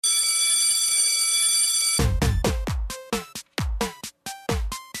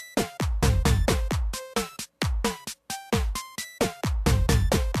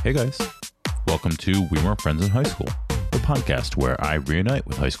Hey guys, welcome to We Weren't Friends in High School, the podcast where I reunite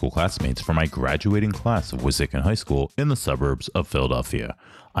with high school classmates from my graduating class of Wissahickon High School in the suburbs of Philadelphia.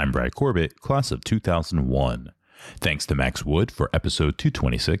 I'm Brad Corbett, class of 2001. Thanks to Max Wood for episode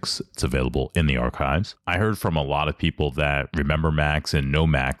 226. It's available in the archives. I heard from a lot of people that remember Max and know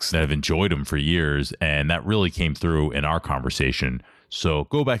Max that have enjoyed him for years, and that really came through in our conversation. So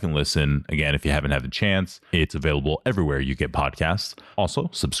go back and listen. Again, if you haven't had the chance, it's available everywhere you get podcasts. Also,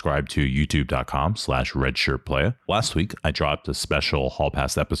 subscribe to youtube.com/redshirtplaya. Last week, I dropped a special Hall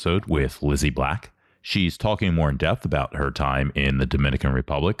Pass episode with Lizzie Black. She's talking more in depth about her time in the Dominican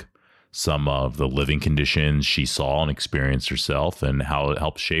Republic, some of the living conditions she saw and experienced herself, and how it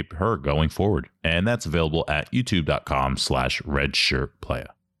helped shape her going forward. And that's available at youtube.com/redshirtplaya.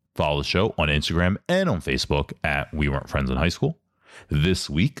 Follow the show on Instagram and on Facebook at We Weren't Friends in High School. This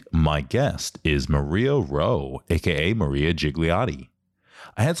week, my guest is Maria Rowe, aka Maria Gigliotti.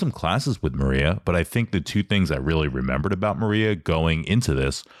 I had some classes with Maria, but I think the two things I really remembered about Maria going into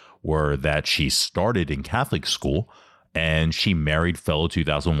this were that she started in Catholic school and she married fellow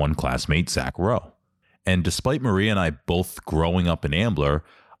 2001 classmate Zach Rowe. And despite Maria and I both growing up in Ambler,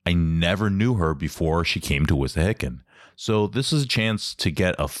 I never knew her before she came to Wissahickon. So this is a chance to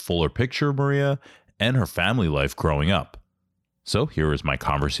get a fuller picture of Maria and her family life growing up. So here is my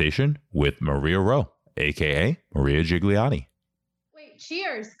conversation with Maria Rowe, aka Maria Gigliotti. Wait,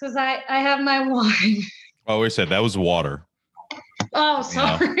 cheers, because I have my wine. Oh, wait a second, that was water. Oh,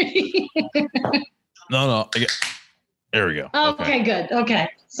 sorry. No. There we go. Okay, good. Okay.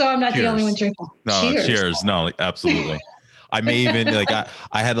 So I'm not Cheers. the only one drinking. No, cheers. No, absolutely. I may even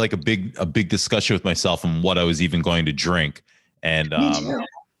I had like a big discussion with myself on what I was even going to drink. And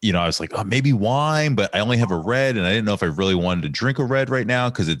I was like, oh, maybe wine, but I only have a red, and I didn't know if I really wanted to drink a red right now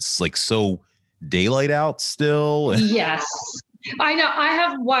because it's like so daylight out still. Yes. I know. I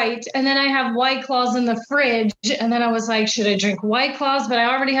have white, and then I have White Claws in the fridge, and then I was like, should I drink White Claws? But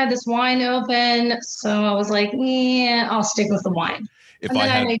I already had this wine open, so I was like, yeah, I'll stick with the wine. If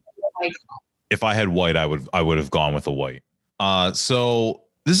I had white, I would have gone with the white. So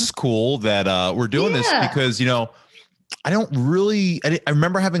this is cool that we're doing this because I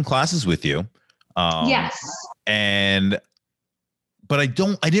remember having classes with you. Yes. But I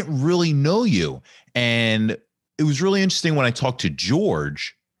didn't really know you, and it was really interesting when I talked to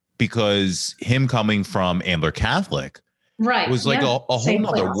George, because him coming from Ambler Catholic was like a whole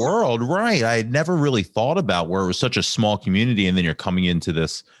nother world. Right. I had never really thought about where it was such a small community. And then you're coming into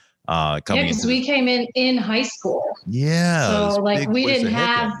this. Because we came in high school. Yeah. So we didn't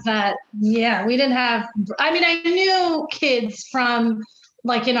have that. Yeah. We didn't have, I knew kids from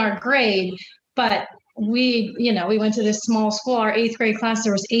in our grade, but we went to this small school. Our 8th grade class,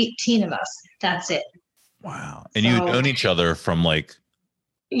 there was 18 of us. That's it. Wow. And you had known each other from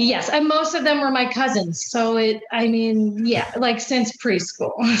yes. And most of them were my cousins. So since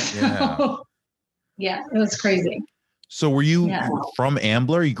preschool. So, yeah, it was crazy. So were you from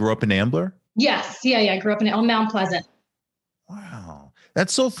Ambler? You grew up in Ambler? Yes. Yeah. I grew up on Mount Pleasant. Wow.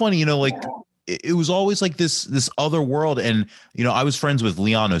 That's so funny. It was always like this other world. And, I was friends with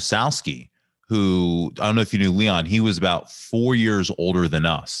Leon Osowski, who, I don't know if you knew Leon, he was about 4 years older than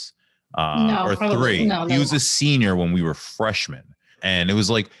us. Or probably, 3. No. He was a senior when we were freshmen. And it was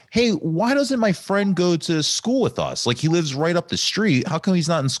like, hey, why doesn't my friend go to school with us? He lives right up the street. How come he's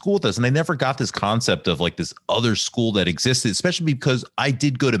not in school with us? And I never got this concept of this other school that existed, especially because I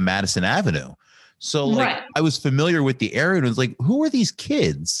did go to Madison Avenue. So I was familiar with the area, and it was like, who are these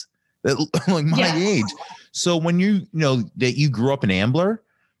kids that my age? So when that you grew up in Ambler,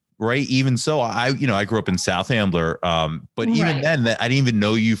 right? Even so, I grew up in South Ambler, but even then, I didn't even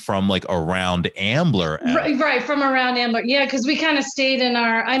know you from around Ambler. Right, from around Ambler. Yeah, because we kind of stayed in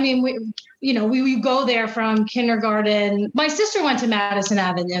our. We go there from kindergarten. My sister went to Madison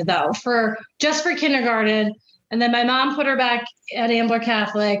Avenue though for kindergarten, and then my mom put her back at Ambler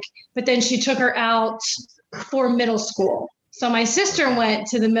Catholic, but then she took her out for middle school. So my sister went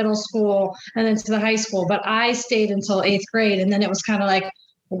to the middle school and then to the high school, but I stayed until 8th grade, and then it was kind of like,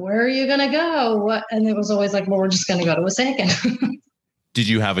 where are you going to go? What? And it was always like, well, we're just going to go to Wissahickon. Did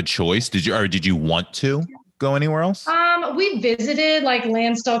you have a choice? Did you want to go anywhere else? We visited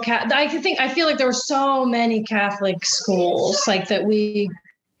Lansdale. I feel like there were so many Catholic schools that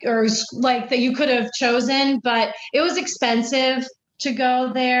you could have chosen, but it was expensive to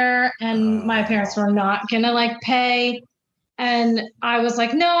go there. And my parents were not going to pay. And I was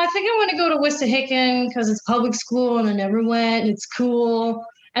like, no, I think I want to go to Wissahickon because it's public school and I never went. And it's cool.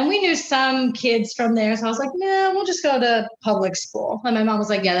 And we knew some kids from there. So I was like, no, we'll just go to public school. And my mom was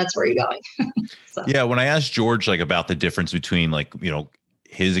like, yeah, that's where you're going. Yeah. When I asked George, about the difference between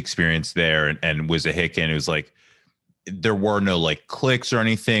his experience there and was a hick, and it was like there were no like cliques or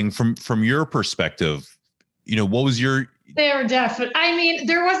anything from your perspective. What was your? They were definitely. I mean,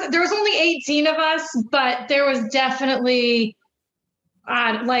 there was only 18 of us, but there was definitely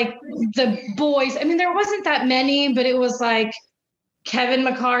like the boys. I mean, there wasn't that many, but it was like Kevin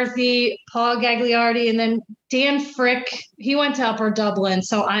McCarthy, Paul Gagliardi, and then Dan Frick. He went to Upper Dublin,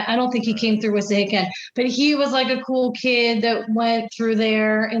 so I don't think he came through with Wissahickon, but he was like a cool kid that went through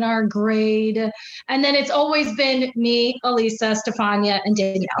there in our grade. And then it's always been me, Elisa, Stefania, and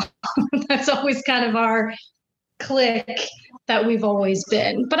Danielle. That's always kind of our clique that we've always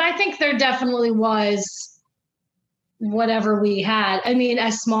been. But I think there definitely was whatever we had. I mean,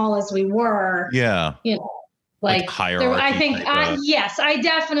 as small as we were. Yeah. Like hierarchy. I think, yes, I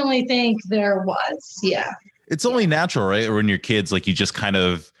definitely think there was. Yeah. It's only natural, right? Or when you're kids, like you just kind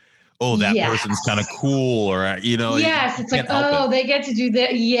of, that person's kind of cool, or Yes, it's like, they get to do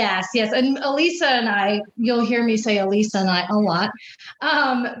that. Yes. And Elisa and I, you'll hear me say Elisa and I a lot.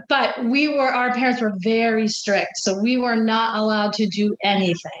 But our parents were very strict, so we were not allowed to do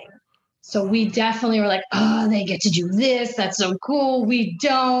anything. So we definitely were like, they get to do this. That's so cool. We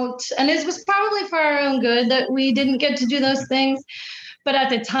don't. And it was probably for our own good that we didn't get to do those things. But at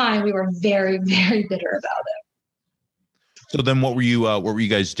the time, we were very, very bitter about it. So then what were you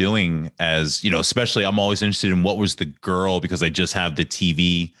guys doing as, especially I'm always interested in what was the girl, because I just have the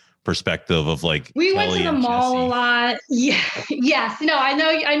TV perspective of like we Kelly went to the mall Jessie. A lot. Yeah. Yes. No, I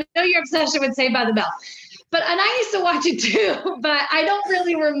know your obsession with Saved by the Bell. And I used to watch it too, but I don't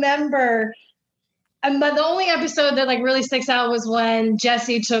really remember. But the only episode that like really sticks out was when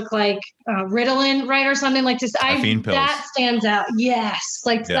Jessie took like Ritalin, right, or something like this. That stands out. Yes,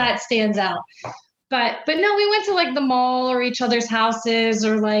 that stands out. But no, we went to like the mall or each other's houses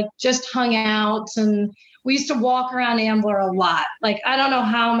or like just hung out, and we used to walk around Ambler a lot. Like I don't know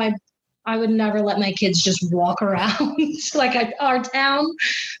how I would never let my kids just walk around like our town,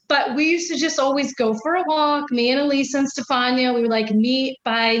 but we used to just always go for a walk. Me and Elisa and Stefania, we would like meet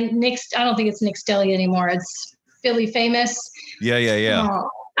by Nick's. I don't think it's Nick's Deli anymore. It's Philly Famous. Yeah.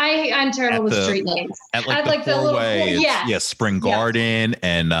 I'm terrible with street names. At like the four-way, Spring Garden,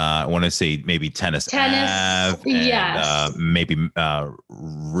 and I want to say maybe Tennis Ave, and maybe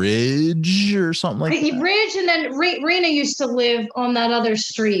Ridge or something like that. Ridge, and then Rena used to live on that other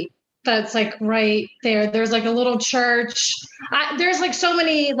street. That's like right there. There's like a little church. There's like so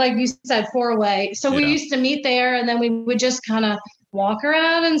many, like you said, four-way. So we used to meet there, and then we would just kind of walk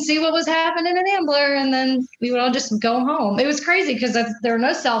around and see what was happening in Ambler, and then we would all just go home. It was crazy because there were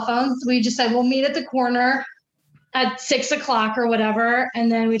no cell phones. We just said we'll meet at the corner at 6:00 or whatever,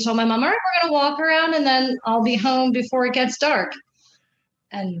 and then we told my mom, all right, we're gonna walk around, and then I'll be home before it gets dark.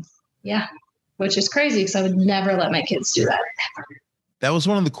 And which is crazy because I would never let my kids do that ever. That was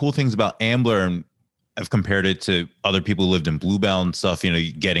one of the cool things about Ambler, and I've compared it to other people who lived in Bluebell and stuff,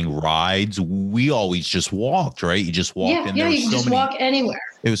 getting rides. We always just walked, right? You just walked in. Yeah, you can just walk anywhere.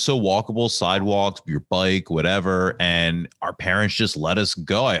 It was so walkable, sidewalks, your bike, whatever. And our parents just let us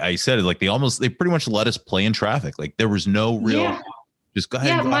go. I said it like they pretty much let us play in traffic. Like there was no real, just go ahead.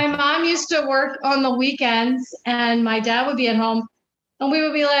 Yeah, my mom used to work on the weekends and my dad would be at home, and we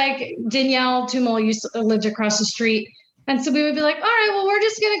would be like, Danielle Tumul lived across the street. And so we would be like, all right, well, we're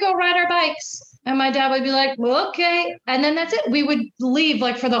just going to go ride our bikes. And my dad would be like, well, okay. And then that's it. We would leave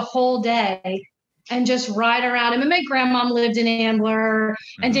like for the whole day and just ride around. And my grandmom lived in Ambler,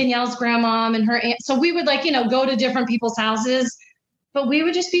 and Danielle's grandmom and her aunt. So we would like, go to different people's houses, but we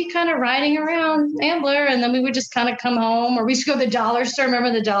would just be kind of riding around Ambler, and then we would just kind of come home, or we used to go to the dollar store.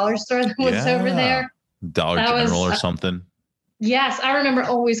 Remember the dollar store that was over there? Dollar General or something. Yes. I remember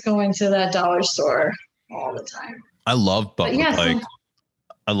always going to that dollar store all the time. I love Butler Pike.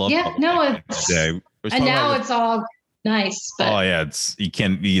 I love. Yeah, no, it's and now it's all nice. But. It's you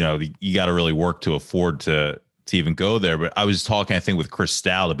can't. You got to really work to afford to even go there. But I was talking, I think, with Chris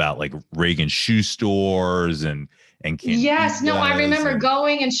Stout about like Reagan shoe stores and yes, no, I remember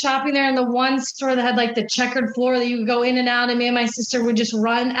going and shopping there in the one store that had like the checkered floor that you could go in and out, and me and my sister would just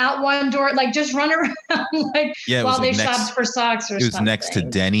run out one door, like just run around like while they shopped for socks or something. It was next to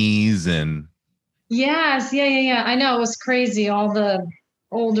Denny's and. Yes, yeah. I know, it was crazy, all the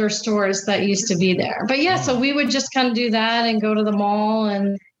older stores that used to be there. But so we would just kind of do that and go to the mall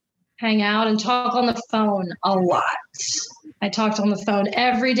and hang out and talk on the phone a lot. I talked on the phone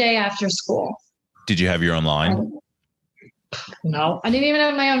every day after school. Did you have your own line? No, I didn't even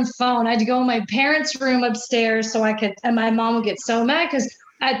have my own phone. I had to go in my parents' room upstairs so I could, and my mom would get so mad because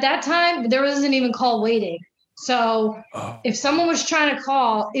at that time there wasn't even call waiting. So if someone was trying to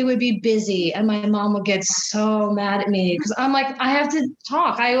call, it would be busy. And my mom would get so mad at me because I'm like, I have to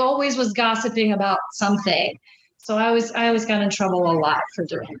talk. I always was gossiping about something. So I always got in trouble a lot for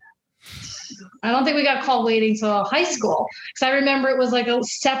doing that. I don't think we got call waiting till high school. Because I remember it was like a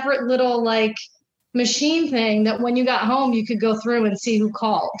separate little like machine thing that when you got home, you could go through and see who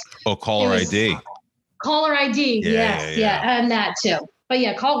called. Oh, caller ID. Caller ID. Yes. Yeah. And that too. But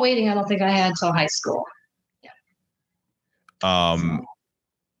yeah, call waiting, I don't think I had till high school.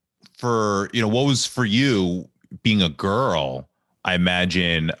 For, what was for you being a girl, I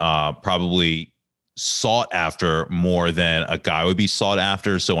imagine probably sought after more than a guy would be sought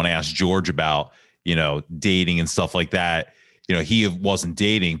after. So when I asked George about, dating and stuff like that, he wasn't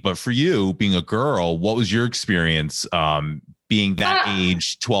dating, but for you being a girl, what was your experience being that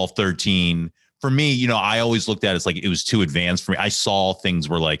age, 12, 13? For me, I always looked at it as like, it was too advanced for me. I saw things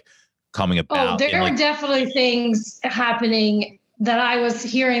were like coming about. There were definitely things happening that I was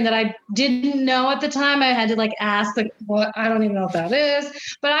hearing that I didn't know at the time. I had to like ask, like, what? I don't even know what that is.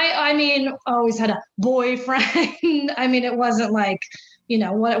 But I mean, always had a boyfriend. I mean, it wasn't like,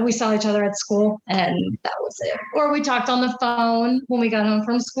 what we saw each other at school and that was it. Or we talked on the phone when we got home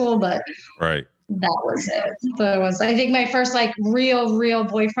from school, but right. That was it. So I think my first like real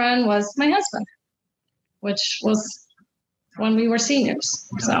boyfriend was my husband, which was when we were seniors.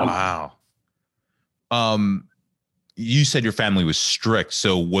 So wow. You said your family was strict.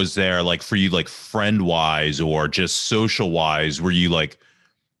 So was there like for you, like friend wise or just social wise, were you like,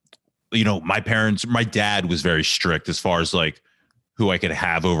 my dad was very strict as far as like who I could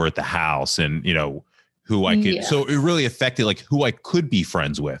have over at the house and, who I could. Yeah. So it really affected like who I could be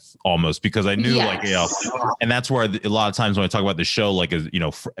friends with almost because I knew like, and that's where a lot of times when I talk about the show, like,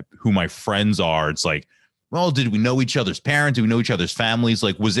 who my friends are, it's like, well, did we know each other's parents? Did we know each other's families?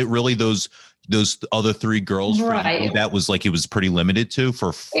 Like, was it really those other three girls right. that was like it was pretty limited to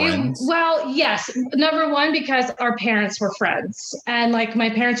for friends? Well, yes. Number one, because our parents were friends and like my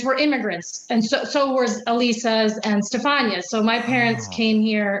parents were immigrants. And so was Elisa's and Stefania's. So my parents came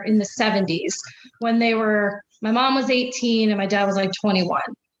here in the 70s when my mom was 18 and my dad was like 21.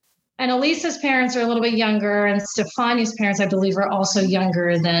 And Elisa's parents are a little bit younger, and Stefania's parents, I believe, are also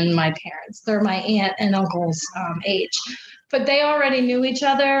younger than my parents. They're my aunt and uncle's age. But they already knew each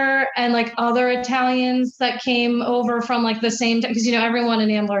other, and like other Italians that came over from like the same town, because everyone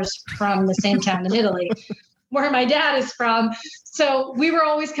in Ambler is from the same town in Italy, where my dad is from. So we were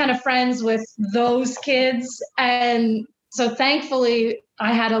always kind of friends with those kids. And so thankfully,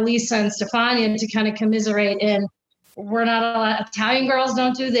 I had Elisa and Stefania to kind of commiserate in. We're not allowed. Italian girls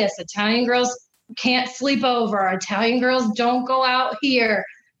don't do this. Italian girls can't sleep over. Italian girls don't go out here.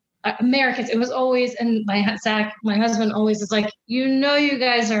 Americans. It was always, and my husband always is like, you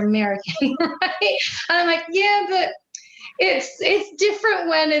guys are American, right? And I'm like, yeah, but it's different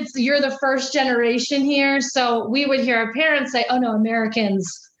when you're the first generation here. So we would hear our parents say, oh no,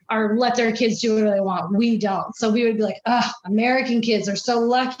 Americans let their kids do whatever they want. We don't. So we would be like, oh, American kids are so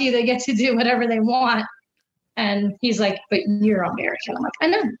lucky they get to do whatever they want. And he's like, but you're American. I'm like, I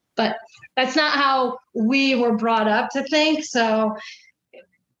know, but that's not how we were brought up to think. So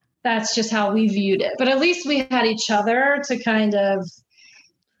that's just how we viewed it. But at least we had each other to kind of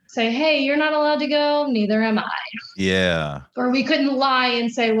say, hey, you're not allowed to go. Neither am I. Yeah. Or we couldn't lie and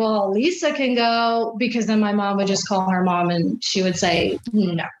say, well, Lisa can go, because then my mom would just call her mom and she would say,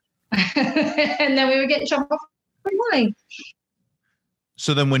 no. And then we would get in trouble for lying.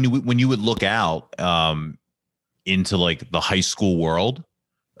 So then when you would look out, into like the high school world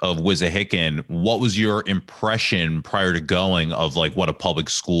of Wissahickon, what was your impression prior to going of like what a public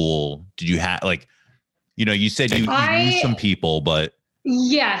school did you have? Like, you said you knew some people, but.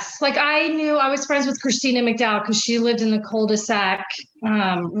 Yes. Like I was friends with Christina McDowell because she lived in the cul-de-sac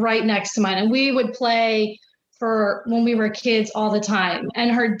right next to mine. And we would play for when we were kids all the time. And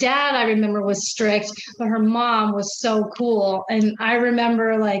her dad, I remember, was strict, but her mom was so cool. And I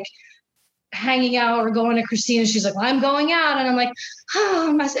remember like hanging out or going to Christina. She's like, well, I'm going out. And I'm like,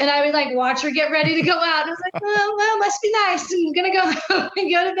 oh, and I would like watch her get ready to go out. And I was like, well, must be nice. I'm going to go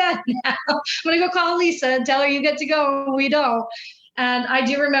and go to bed now. I'm going to go call Lisa and tell her you get to go. We don't. And I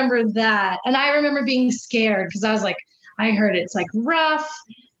do remember that. And I remember being scared because I was like, I heard it's like rough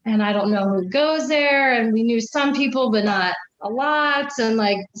and I don't know who goes there. And we knew some people, but not a lot. And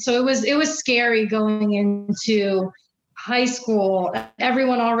like, so it was scary going into high school,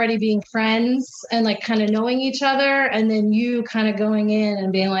 everyone already being friends and like kind of knowing each other. And then you kind of going in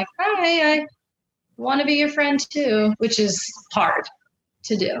and being like, hi, I want to be your friend too, which is hard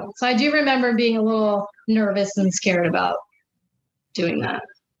to do. So I do remember being a little nervous and scared about doing that.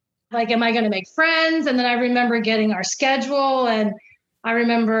 like, am I going to make friends? And then I remember getting our schedule, and I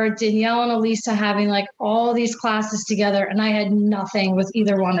remember Danielle and Elisa having like all these classes together, and I had nothing with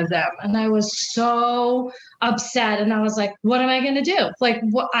either one of them. And I was so upset. And I was like, what am I going to do? Like,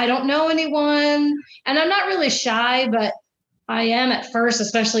 what? I don't know anyone. And I'm not really shy, but I am at first,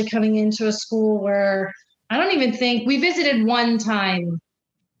 especially coming into a school where I don't even think we visited one time.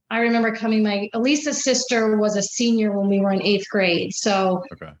 I remember Elisa's sister was a senior when we were in 8th grade. So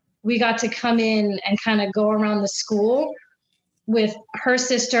we got to come in and kind of go around the school with her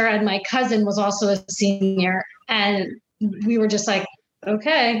sister, and my cousin was also a senior. And we were just like,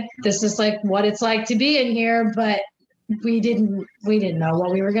 okay, this is like what it's like to be in here. But we didn't know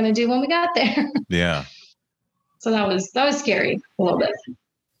what we were going to do when we got there. Yeah. So that was scary a little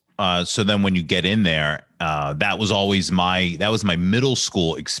bit. So then when you get in there, that was my middle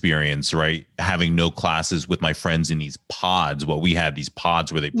school experience, right? Having no classes with my friends in these pods. Well, we had these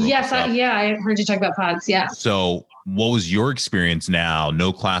pods where they broke us up. I heard you talk about pods. Yeah. So what was your experience now?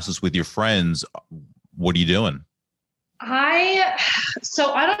 No classes with your friends. What are you doing?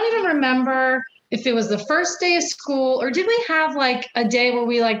 So I don't even remember if it was the first day of school, or did we have like a day where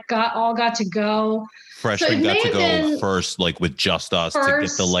we like got to go? Freshmen got to go first, like with just us to get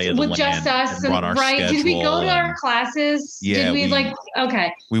the lay of the land, just us, and run our schedule. Did we go to our classes? Yeah,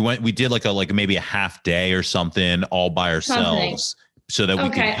 okay. We did like maybe a half day or something all by ourselves, so that we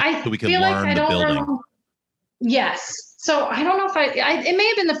could learn the building. Yes. So I don't know if it may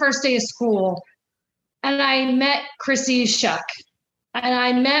have been the first day of school, and I met Chrissy Shuck, and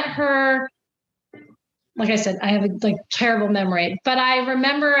I met her. Like I said, I have a terrible memory, but I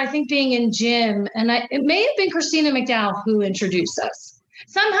remember, I think, being in gym, and it may have been Christina McDowell who introduced us.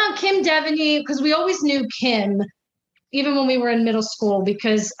 Somehow Kim Devaney, because we always knew Kim, even when we were in middle school,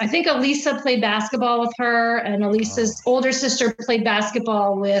 because I think Elisa played basketball with her, and Elisa's older sister played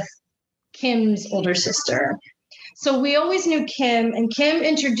basketball with Kim's older sister. So we always knew Kim, and Kim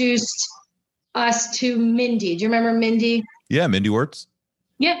introduced us to Mindy. Do you remember Mindy? Yeah, Mindy Wirtz.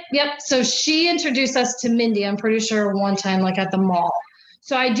 Yep. So she introduced us to Mindy, I'm pretty sure one time, like at the mall.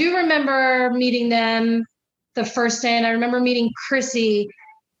 So I do remember meeting them the first day, and I remember meeting Chrissy,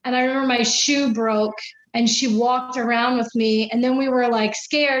 and I remember my shoe broke, and she walked around with me, and then we were like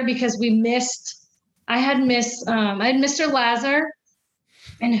scared because I had Mr. Lazar,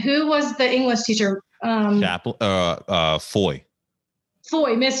 and who was the English teacher? Foy.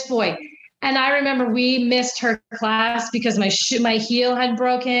 Miss Foy. And I remember we missed her class because my heel had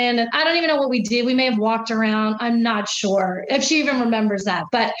broken, and I don't even know what we did. We may have walked around. I'm not sure if she even remembers that,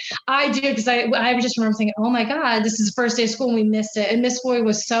 but I do, because I just remember thinking, oh my God, this is the first day of school and we missed it. And Miss Foy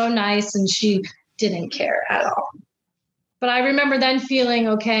was so nice, and she didn't care at all. But I remember then feeling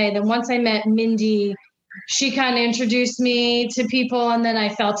okay. Then once I met Mindy, she kind of introduced me to people, and then I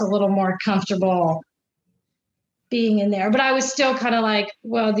felt a little more comfortable being in there. But I was still kind of like,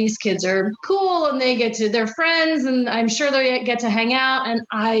 well, these kids are cool, and they're friends, and I'm sure they get to hang out, and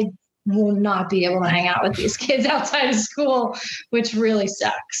I will not be able to hang out with these kids outside of school, which really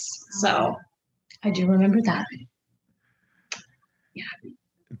sucks. So I do remember that. Yeah.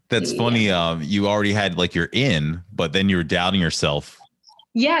 That's funny. You already had like your in, but then you were doubting yourself.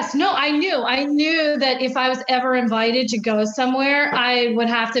 Yes. No, I knew that if I was ever invited to go somewhere, I would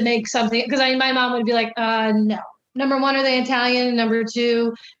have to make something, because my mom would be like, no. Number one, are they Italian? Number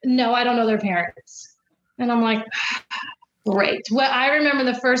two, no, I don't know their parents. And I'm like, great. Well, I remember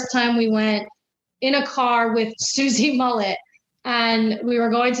the first time we went in a car with Susie Mullet, and we were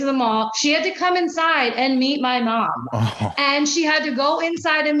going to the mall. She had to come inside and meet my mom. Oh. And she had to go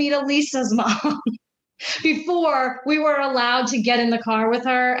inside and meet Elisa's mom before we were allowed to get in the car with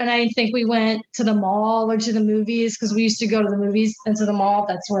her. And I think we went to the mall or to the movies, because we used to go to the movies and to the mall.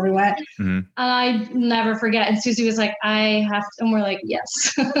 That's where we went. Mm-hmm. I never forget. And Susie was like, I have to. And we're like,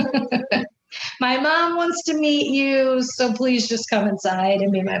 yes. My mom wants to meet you, so please just come inside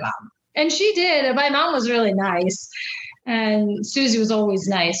and meet my mom. And she did. And my mom was really nice. And Susie was always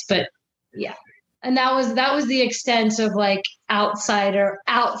nice. But yeah. And that was the extent of like outsiders.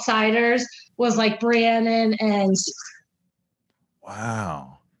 Was like Brianna and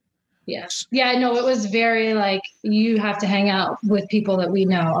wow. Yeah. Yeah, no, it was very like, you have to hang out with people that we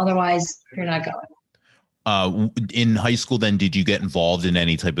know, otherwise you're not going. In high school then, did you get involved in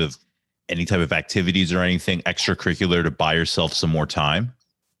any type of activities or anything extracurricular to buy yourself some more time?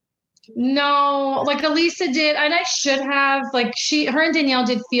 No, like Elisa did, and I should have. Like her and Danielle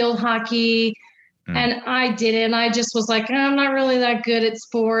did field hockey. And I didn't. I just was like, I'm not really that good at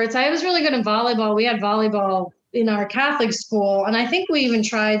sports. I was really good in volleyball. We had volleyball in our Catholic school. And I think we even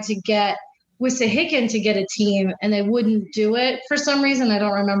tried to get Wissahickon to get a team, and they wouldn't do it for some reason. I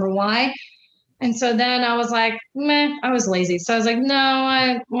don't remember why. And so then I was like, meh, I was lazy. So I was like, no,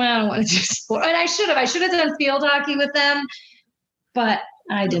 I don't want to do sport. And I should have done field hockey with them, but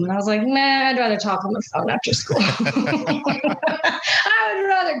I didn't. I was like, nah, I'd rather talk on the phone after school. I would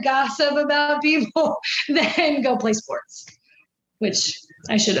rather gossip about people than go play sports, which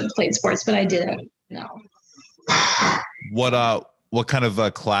I should have played sports, but I didn't. No. What kind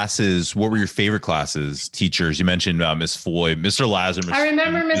of classes? What were your favorite classes? Teachers? You mentioned Miss Foy, Mr. Lazar. I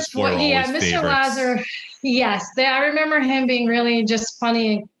remember Miss Foy. Yeah, Mr. Lazar. Yes, I remember him being really just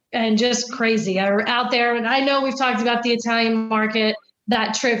funny and just crazy. Out there, and I know we've talked about the Italian market,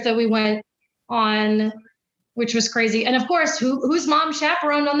 that trip that we went on, which was crazy. And of course, whose mom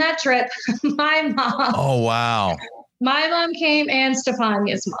chaperoned on that trip? My mom. Oh wow. My mom came, and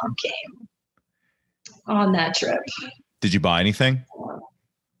Stefania's mom came on that trip. Did you buy anything?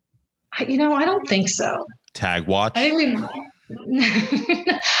 I don't think so. Tag watch? I don't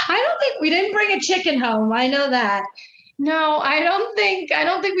think we didn't bring a chicken home. I know that. No, I don't think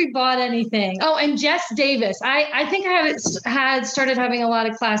we bought anything. Oh, and Jess Davis. I think I had started having a lot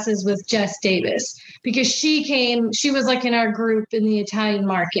of classes with Jess Davis because she was like in our group in the Italian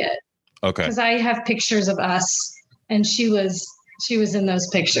market. Okay. Because I have pictures of us, and she was in those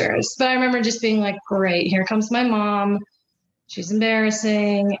pictures. But I remember just being like, great, here comes my mom. She's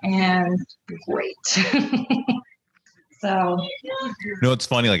embarrassing and great. So. It's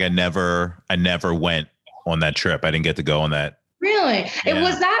funny. Like I never went on that trip. I didn't get to go on that. Really? Yeah. It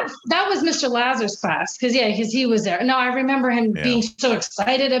was that was Mr. Lazar's class. Because he was there. No, I remember him being so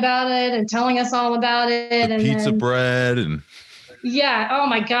excited about it and telling us all about it. And pizza bread and. Yeah. Oh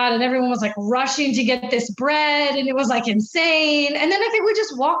my God. And everyone was like rushing to get this bread, and it was like insane. And then I think we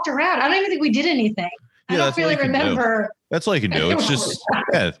just walked around. I don't even think we did anything. I don't really remember. That's all you can do. It's just,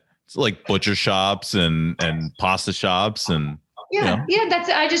 it's like butcher shops and pasta shops and. Yeah. That's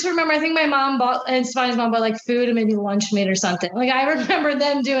it. I just remember, I think my mom bought, and Stefania's mom bought like food and maybe lunch meat or something. Like I remember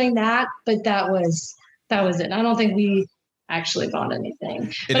them doing that, but that was it. I don't think we actually bought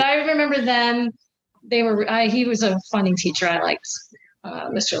anything. But I remember them. He was a funny teacher. I liked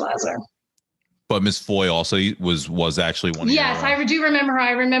Mr. Lazar. But Miss Foy also was actually one of Yes, I do remember her.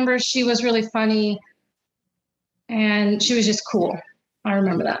 I remember she was really funny, and she was just cool. I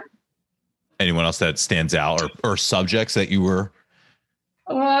remember that. Anyone else that stands out or subjects that you were?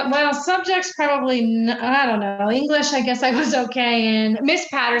 Well, subjects probably, I don't know. English, I guess I was okay in. Miss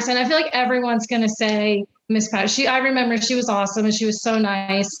Patterson, I feel like everyone's going to say Miss Patterson. I remember she was awesome, and she was so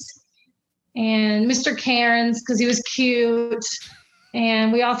nice. And Mr. Cairns, because he was cute,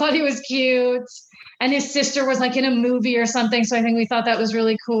 and we all thought he was cute. And his sister was like in a movie or something, so I think we thought that was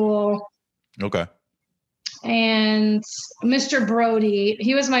really cool. Okay. And Mr. Brody,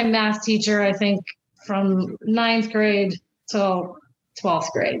 he was my math teacher, I think, from 9th grade till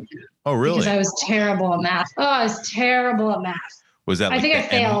 12th grade. Oh, really? Because I was terrible at math. Oh, I was terrible at math. Was that? I think I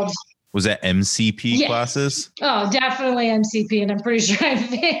failed. Was that MCP classes? Oh, definitely MCP. And I'm pretty sure I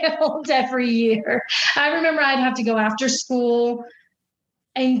failed every year. I remember I'd have to go after school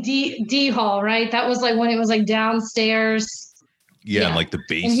in D Hall, right? That was like when it was like downstairs. Yeah. And like the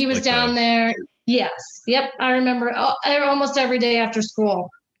base. And he was down there. Yes. Yep. I remember almost every day after school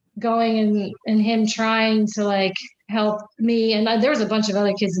going and him trying to like help me. And there was a bunch of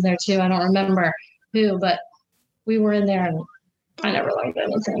other kids in there too. I don't remember who, but we were in there and I never learned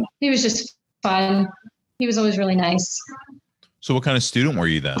anything. He was just fun. He was always really nice. So what kind of student were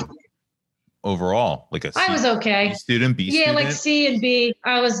you then? Overall, like I was okay. Student, B student? Yeah, like C and B.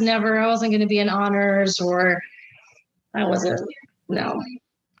 I wasn't going to be in honors, or I wasn't, no.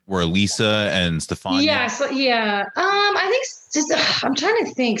 Were Lisa and Stefania? Yes, yeah. I think I'm trying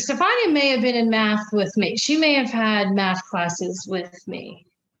to think. Stefania may have been in math with me. She may have had math classes with me,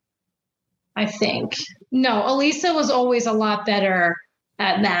 I think. No, Elisa was always a lot better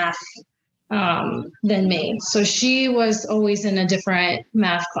at math than me. So she was always in a different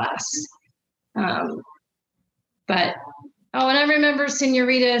math class. And I remember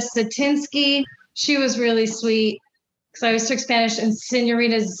Senorita Satinsky. She was really sweet. Because I always took Spanish, and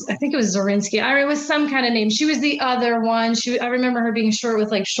Senorita's, I think it was Zorinsky. It was some kind of name. She was the other one. I remember her being short with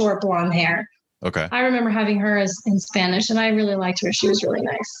like short blonde hair. Okay. I remember having her in Spanish, and I really liked her. She was really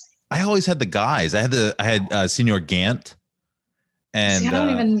nice. I always had the guys. I had Senor Gant, and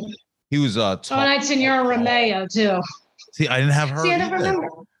he was tall. And I had Senora Romeo too. See, I didn't have her. See, I don't remember.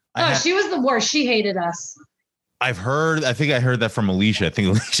 She was the worst. She hated us. I think I heard that from Alicia. I think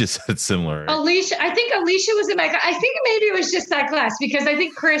Alicia said similar. I think Alicia was in my class. I think maybe it was just that class, because I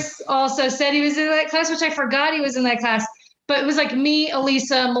think Chris also said he was in that class, which I forgot he was in that class. but it was like me,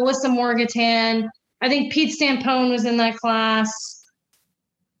 Elisa, Melissa Morgantan. I think Pete Stampone was in that class.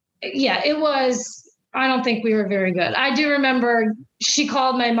 Yeah, it was. I don't think we were very good. I do remember she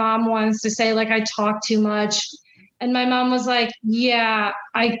called my mom once to say, like, I talk too much. And my mom was like, yeah,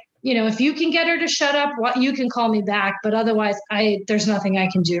 if you can get her to shut up, you can call me back. But otherwise, there's nothing I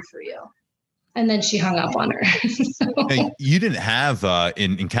can do for you. And then she hung up on her. Hey, you didn't have,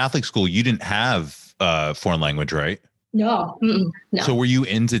 in Catholic school, you didn't have foreign language, right? No. No. So were you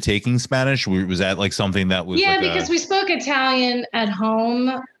into taking Spanish? Was that like something that was? Yeah, because we spoke Italian at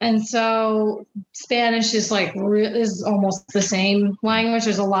home. And so Spanish is is almost the same language.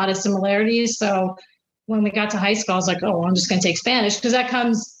 There's a lot of similarities. So when we got to high school, I was like, oh, well, I'm just going to take Spanish because that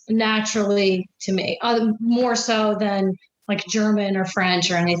comes naturally to me, more so than like German or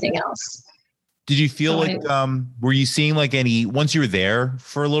French or anything else. Did you feel were you seeing like once you were there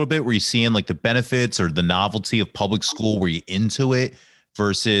for a little bit, were you seeing like the benefits or the novelty of public school? Were you into it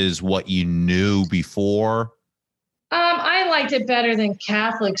versus what you knew before? I liked it better than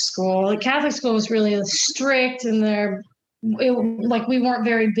Catholic school. Catholic school was really strict and we weren't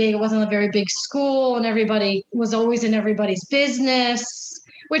very big. It wasn't a very big school and everybody was always in everybody's business,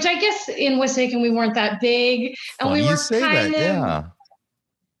 which I guess in Wissahickon we weren't that big. And Funny we were you say that, yeah.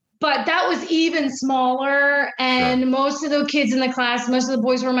 But that was even smaller. And Sure. most of the kids in the class, most of the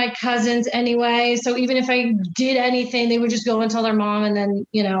boys were my cousins anyway. So even if I did anything, they would just go and tell their mom. And then,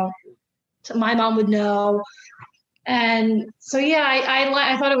 my mom would know. And so, yeah,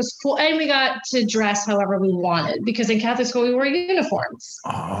 I thought it was cool. And we got to dress however we wanted because in Catholic school, we wore uniforms.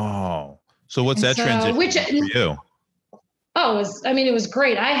 Oh, so what's that transition for you? Oh, it was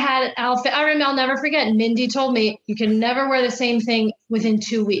great. I had an outfit. I'll never forget. Mindy told me you can never wear the same thing within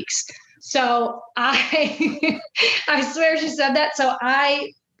 2 weeks. So I swear she said that. So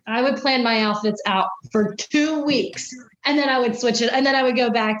I would plan my outfits out for 2 weeks and then I would switch it. And then I would go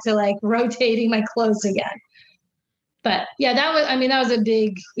back to like rotating my clothes again. But yeah, that was a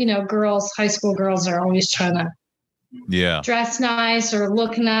big, high school girls are always trying to dress nice or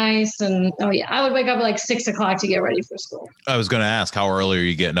look nice. And I would wake up at like 6 o'clock to get ready for school. I was going to ask, how early are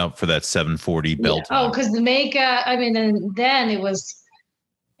you getting up for that 7:40 bell time? Oh, because the makeup, and then it was,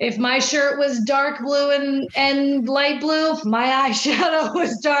 if my shirt was dark blue and light blue, my eyeshadow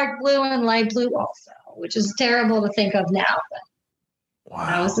was dark blue and light blue also, which is terrible to think of now. But wow.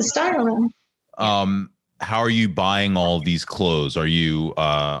 That was the style. How are you buying all of these clothes? Are you,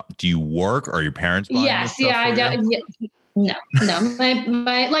 do you work? Are your parents buying Yes. Yeah, I don't. Yeah, no.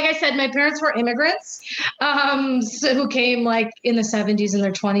 My like I said, my parents were immigrants, who came like in the 70s in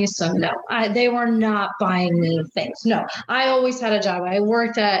their 20s. So no, they were not buying me things. No, I always had a job. I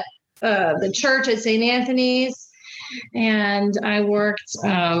worked at the church at St. Anthony's, and I worked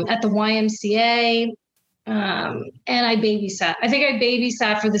at the YMCA. And I babysat. I think I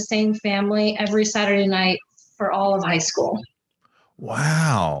babysat for the same family every Saturday night for all of high school.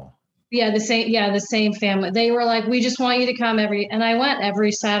 Wow. Yeah, the same family. They were like, we just want you to come and I went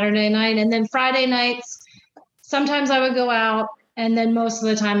every Saturday night. And then Friday nights, sometimes I would go out, and then most of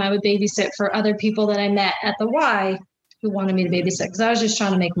the time I would babysit for other people that I met at the Y who wanted me to babysit because I was just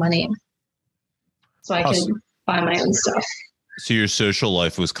trying to make money so I could buy my own stuff. So your social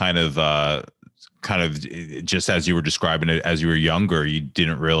life was kind of just as you were describing it, as you were younger, you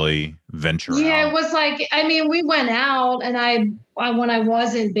didn't really venture out. Yeah, it was like, we went out and I when I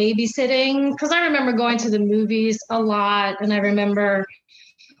wasn't babysitting, because I remember going to the movies a lot. And I remember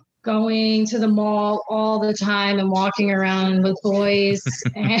going to the mall all the time and walking around with boys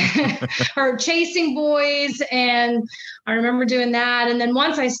or chasing boys. And I remember doing that. And then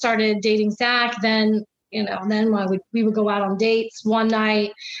once I started dating Zach, then we would go out on dates one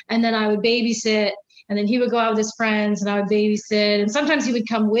night, and then I would babysit, and then he would go out with his friends and I would babysit. And sometimes he would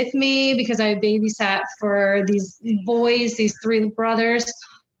come with me because I babysat for these boys, these 3 brothers,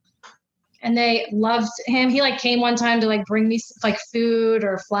 and they loved him. He came one time to bring me food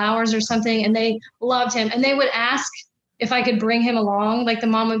or flowers or something, and they loved him. And they would ask if I could bring him along. The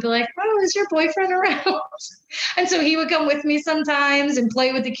mom would be like, oh, is your boyfriend around? And so he would come with me sometimes and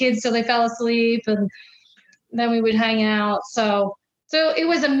play with the kids till they fell asleep. And then we would hang out. So it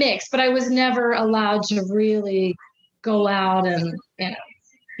was a mix, but I was never allowed to really go out and,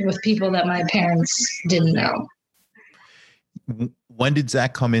 with people that my parents didn't know. When did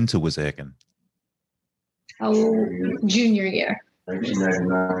Zach come into Wissahickon? Oh, junior year.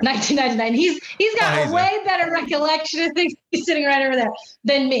 1999. He's got a way better recollection of things. He's sitting right over there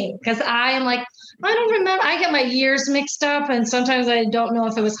than me, because I am I don't remember. I get my years mixed up, and sometimes I don't know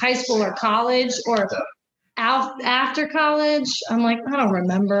if it was high school or college or after college, I'm like, I don't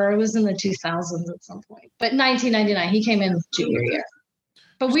remember. It was in the 2000s at some point. But 1999, he came in junior year.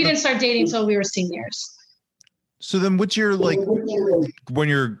 But we didn't start dating until we were seniors. So then what's your, like, when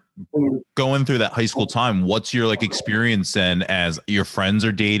you're going through that high school time, what's your like experience then as your friends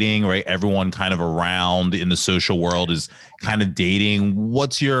are dating, right? Everyone kind of around in the social world is kind of dating.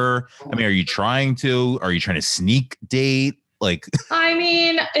 What's your, I mean, are you trying to sneak date? Like, I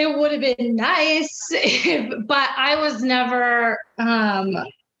mean, it would have been nice, but I was never,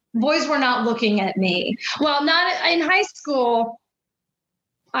 boys were not looking at me. Well, not in high school.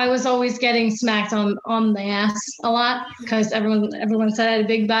 I was always getting smacked on the ass a lot because everyone said I had a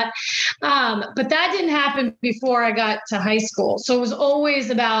big butt. But that didn't happen before I got to high school. So it was always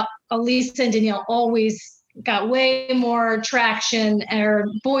about Elisa and Danielle always got way more traction, or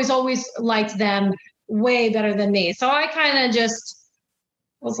boys always liked them way better than me. So I kind of just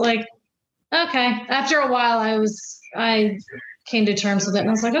was like, okay. After a while, I came to terms with it and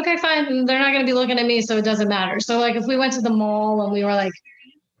I was like, okay, fine. They're not going to be looking at me, so it doesn't matter. So like if we went to the mall and we were like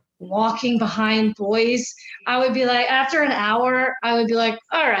walking behind boys, I would be like, after an hour, I would be like,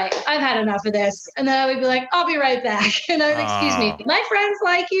 all right, I've had enough of this. And then I would be like, I'll be right back. And I would, excuse me, my friends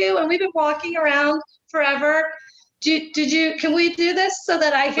like you, and we've been walking around forever. Can we do this so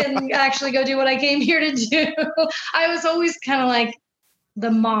that I can actually go do what I came here to do? I was always kind of like the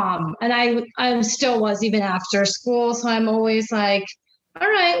mom, and I still was even after school. So I'm always like, all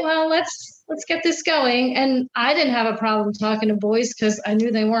right, well, let's get this going. And I didn't have a problem talking to boys because I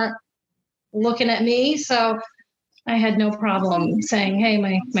knew they weren't looking at me. So I had no problem saying, hey,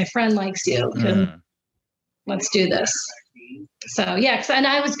 my friend likes you. Let's do this. So yeah, and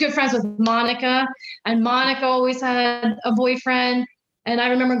I was good friends with Monica, and Monica always had a boyfriend. And I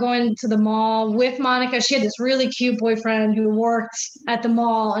remember going to the mall with Monica. She had this really cute boyfriend who worked at the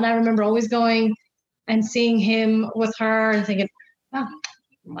mall. And I remember always going and seeing him with her and thinking, oh,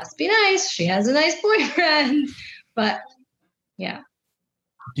 must be nice. She has a nice boyfriend. But yeah.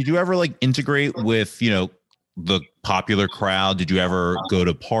 Did you ever like integrate with, the popular crowd? Did you ever go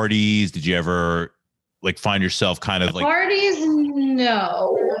to parties? Did you ever like find yourself kind of like parties?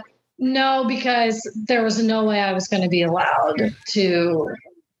 No, because there was no way I was going to be allowed to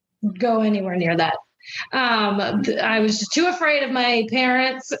go anywhere near that. I was just too afraid of my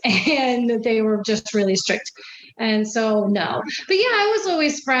parents, and they were just really strict. And so, no. But yeah, I was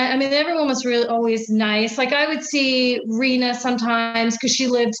always friend. I mean, everyone was really always nice. Like I would see Rena sometimes because she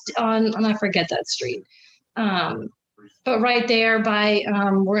lived on, I forget that street. But right there by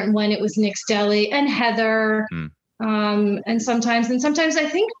when it was Nick's Deli, and Heather. And sometimes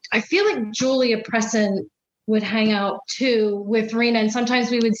I feel like Julia Presson would hang out too with Rena. And sometimes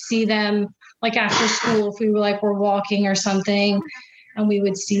we would see them like after school if we were like, we're walking or something, and we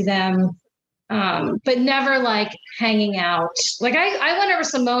would see them. But never like hanging out. Like I went over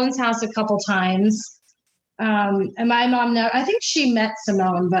Simone's house a couple times. And my mom, I think she met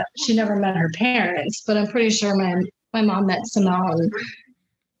Simone, but she never met her parents. But I'm pretty sure my mom met Simone.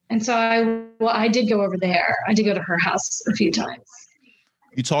 And so I did go over there. I did go to her house a few times.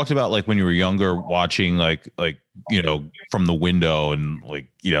 You talked about like when you were younger, watching like from the window and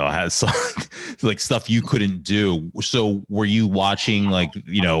has some like stuff you couldn't do. So were you watching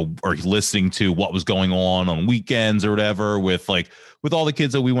or listening to what was going on weekends or whatever with all the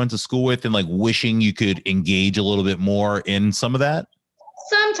kids that we went to school with, and like wishing you could engage a little bit more in some of that?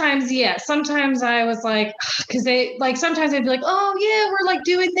 Sometimes, yeah. Sometimes I was like, because sometimes they'd be like, oh yeah, we're like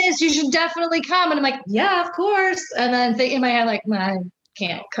doing this, you should definitely come. And I'm like, yeah, of course. And then in my head, like, I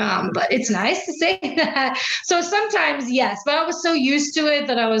can't come, but it's nice to say that. So sometimes, yes, but I was so used to it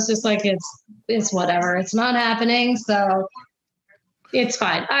that I was just like, it's whatever. It's not happening. So it's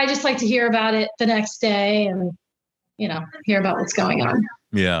fine. I just like to hear about it the next day and, hear about what's going on.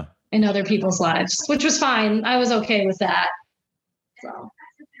 Yeah. In other people's lives, which was fine. I was okay with that. So.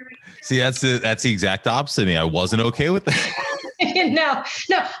 See, that's the exact opposite of me. I wasn't okay with that. No,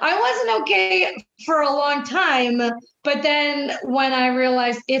 I wasn't okay for a long time. But then when I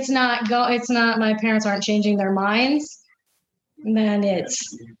realized it's not my parents aren't changing their minds, then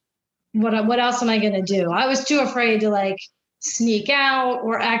it's what else am I going to do? I was too afraid to like sneak out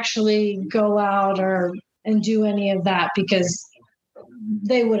or actually go out and do any of that because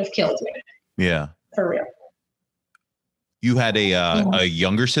they would have killed me. Yeah. For real. You had a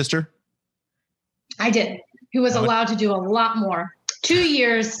younger sister? I did. Who was allowed to do a lot more. 2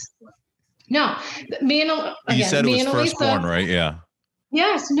 years. No, me and you said it was firstborn, right? Yeah.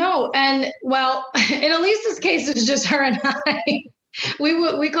 Yes. No. And well, in Elisa's case, it was just her and I.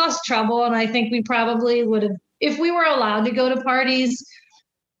 We caused trouble, and I think we probably would have, if we were allowed to go to parties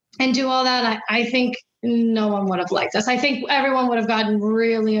and do all that, I think no one would have liked us. I think everyone would have gotten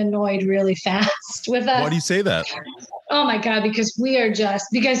really annoyed really fast with us. Why do you say that? Oh my God, because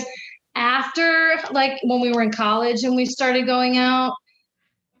because after, like, when we were in college and we started going out,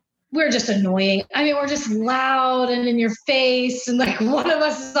 we're just annoying. I mean, we're just loud and in your face, and like one of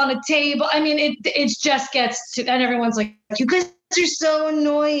us is on a table. I mean, it just gets to, and everyone's like, you guys are so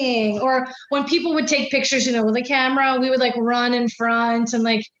annoying. Or when people would take pictures, with a camera, we would like run in front and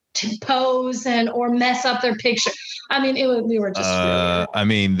like to pose or mess up their picture. I mean, we were just really I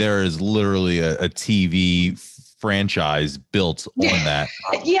mean, there is literally a TV franchise built on that.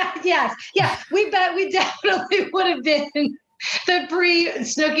 Yeah. We definitely would have been the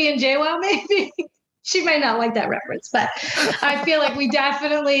pre-Snooki and JWoww, maybe. She might not like that reference, but I feel like we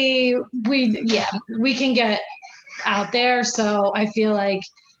can get out there. So I feel like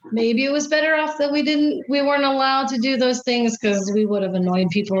maybe it was better off that we weren't allowed to do those things, because we would have annoyed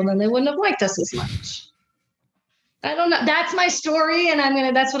people and then they wouldn't have liked us as much. I don't know. That's my story, and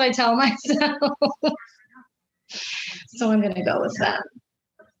that's what I tell myself. So I'm gonna go with that.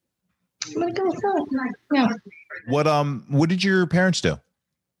 Yeah. What did your parents do?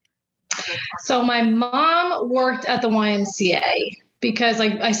 So my mom worked at the YMCA because,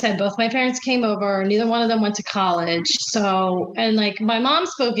 like I said, both my parents came over. Neither one of them went to college. So, and like my mom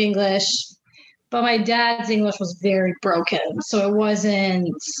spoke English, but my dad's English was very broken. So it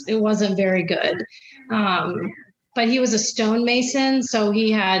wasn't very good. But he was a stonemason. So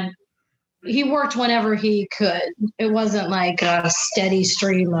he worked whenever he could. It wasn't like a steady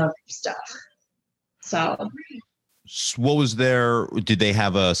stream of stuff. So what was there? Did they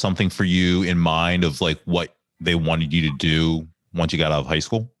have something for you in mind of like what they wanted you to do once you got out of high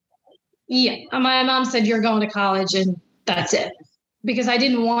school? Yeah. My mom said, you're going to college and that's it. Because I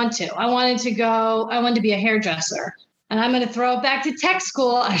didn't want to. I wanted to be a hairdresser. And I'm going to throw it back to tech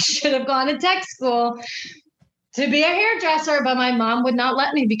school. I should have gone to tech school to be a hairdresser, but my mom would not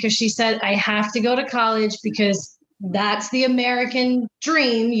let me because she said, I have to go to college because that's the American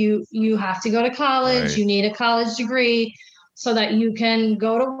dream. You have to go to college. Right. You need a college degree so that you can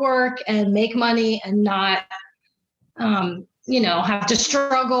go to work and make money and not, have to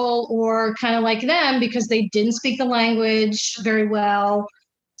struggle or kind of like them because they didn't speak the language very well.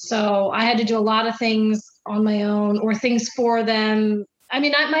 So I had to do a lot of things on my own or things for them. I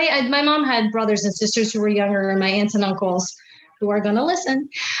mean, my mom had brothers and sisters who were younger, and my aunts and uncles who are going to listen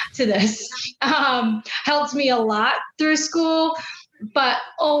to this helped me a lot through school. But,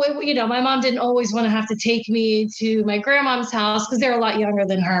 my mom didn't always want to have to take me to my grandmom's house because they're a lot younger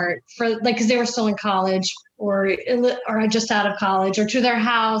than her because they were still in college or just out of college, or to their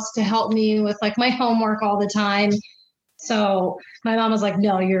house to help me with like my homework all the time. So my mom was like,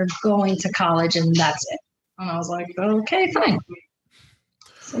 no, you're going to college and that's it. And I was like, okay, fine.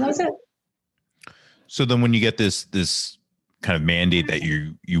 So that was it. So then when you get this kind of mandate that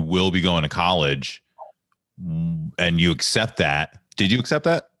you will be going to college and you accept that, did you accept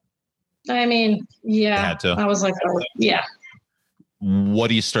that? I mean, yeah. You had to. I was like, oh, yeah. What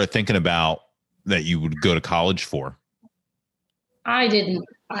do you start thinking about that you would go to college for? I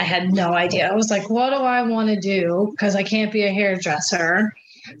had no idea. I was like, what do I want to do? Because I can't be a hairdresser.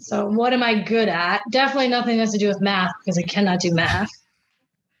 So what am I good at? Definitely nothing has to do with math because I cannot do math.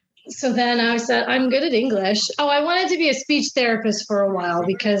 So then I said, I'm good at English. Oh, I wanted to be a speech therapist for a while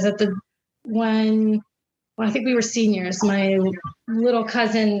because when I think we were seniors, my little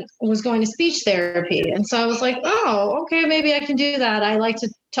cousin was going to speech therapy. And so I was like, oh, okay, maybe I can do that. I like to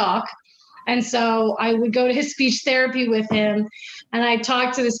talk. And so I would go to his speech therapy with him, and I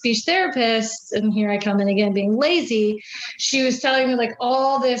talked to the speech therapist, and here I come in again being lazy. She was telling me like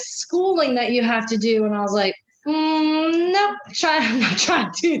all this schooling that you have to do. And I was like, no, I'm not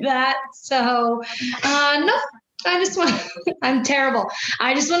trying to do that. So, no, I'm terrible.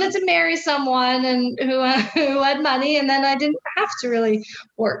 I just wanted to marry someone and who had money, and then I didn't have to really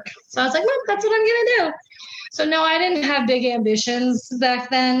work. So I was like, no, that's what I'm going to do. So no, I didn't have big ambitions back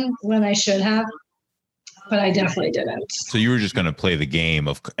then when I should have, but I definitely didn't. So you were just going to play the game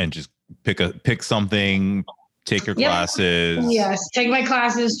and just pick something, take your classes. Yes. Take my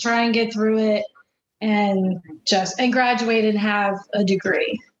classes, try and get through it, and graduate and have a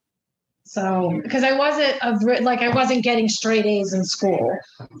degree. So, because I wasn't getting straight A's in school.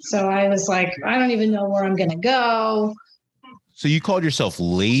 So I was like, I don't even know where I'm going to go. So you called yourself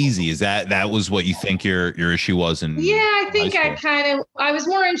lazy. Is that was what you think your issue was? Yeah, I think I was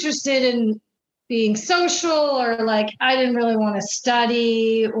more interested in being social, or like, I didn't really want to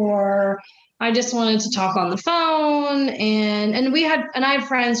study, or I just wanted to talk on the phone. And I have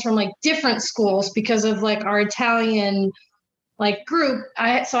friends from like different schools because of like our Italian like group.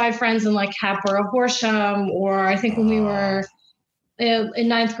 I had friends in like Hatboro Horsham, or I think when we were in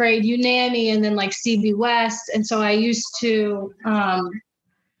ninth grade, UNAMI, and then like CB West. And so I used to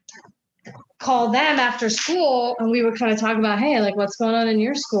call them after school, and we would kind of talk about, hey, like what's going on in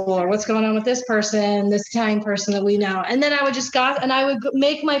your school, or what's going on with this person, this Italian person that we know. And then I would just I would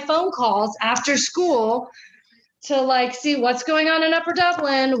make my phone calls after school to like see what's going on in Upper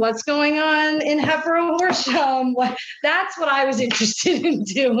Dublin, what's going on in Hatboro Horsham. That's what I was interested in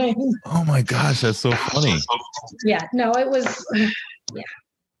doing. Oh my gosh, that's so funny. Yeah, no, it was,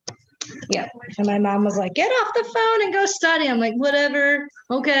 yeah. And my mom was like, get off the phone and go study. I'm like, whatever,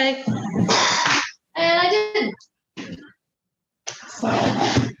 okay. And I didn't. So,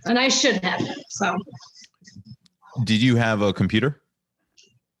 and I should have. So. Did you have a computer?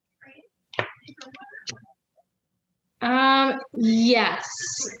 Yes,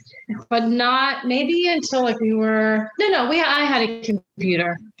 but not maybe until like I had a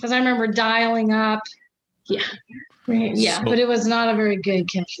computer, because I remember dialing up. Yeah, so, but it was not a very good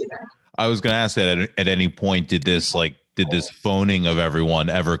computer. I was going to ask that at any point, did this phoning of everyone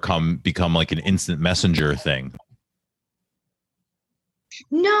ever become like an instant messenger thing?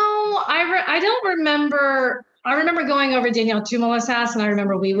 No, I don't remember. I remember going over Danielle Tumala's house, and I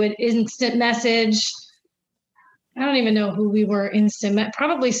remember we would instant message. I don't even know who we were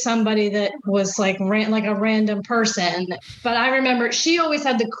probably somebody that was like a random person. But I remember she always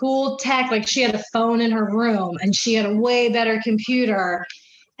had the cool tech, like she had a phone in her room and she had a way better computer.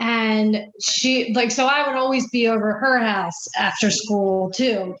 And so I would always be over her house after school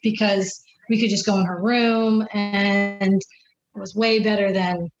too, because we could just go in her room, and it was way better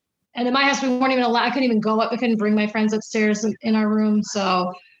than, and in my house, we weren't even allowed, I couldn't even go up. I couldn't bring my friends upstairs in our room.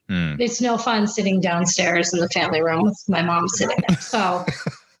 So it's no fun sitting downstairs in the family room with my mom sitting there. So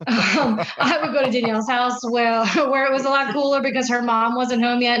I would go to Danielle's house where it was a lot cooler, because her mom wasn't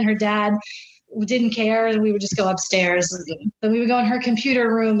home yet and her dad didn't care. And we would just go upstairs. And then we would go in her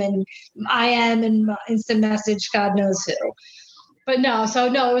computer room and IM and instant message, God knows who. But no,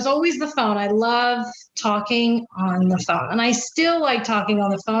 it was always the phone. I love talking on the phone. And I still like talking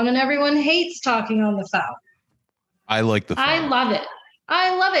on the phone, and everyone hates talking on the phone. I like the phone.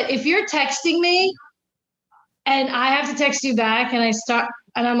 I love it. If you're texting me and I have to text you back,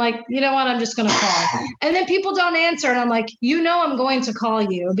 and I'm like, you know what? I'm just going to call. And then people don't answer. And I'm like, I'm going to call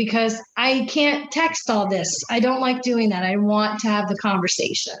you, because I can't text all this. I don't like doing that. I want to have the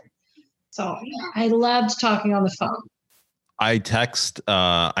conversation. So I loved talking on the phone. I text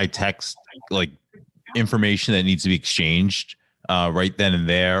like information that needs to be exchanged right then and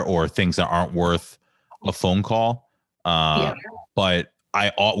there, or things that aren't worth a phone call. But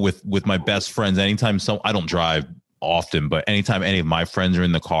with my best friends, anytime I don't drive often, but anytime any of my friends are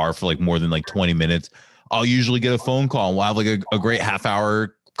in the car for like more than like 20 minutes, I'll usually get a phone call, and we'll have like a great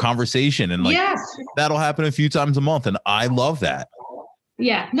half-hour conversation. And like, that'll happen a few times a month. And I love that.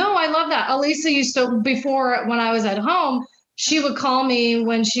 Yeah, no, I love that. Elisa used to, before, when I was at home, she would call me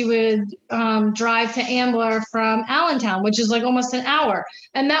when she would drive to Ambler from Allentown, which is like almost an hour.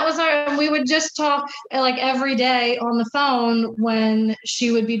 And that was we would just talk like every day on the phone when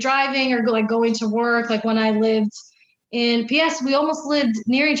she would be driving, or like going to work. Like when I lived in PS, we almost lived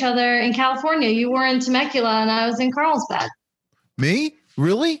near each other in California. You were in Temecula and I was in Carlsbad. Me?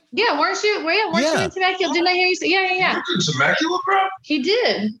 Really? Yeah, weren't you? Weren't you in Temecula? Didn't I hear you say? Yeah. You were in Temecula, bro? He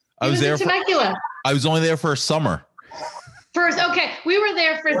did. I was there in Temecula. I was only there for a summer. Okay, we were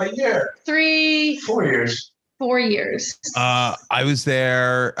there for 4 years. 4 years. I was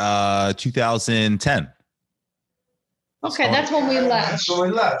there 2010. Okay, that's when we left. That's when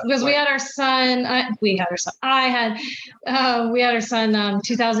we left. Because we had our son. We had our son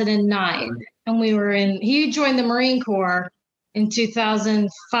 2009, and he joined the Marine Corps in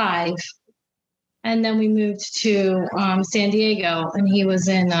 2005, and then we moved to San Diego, and he was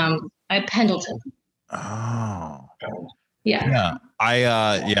in Pendleton. Oh. Yeah.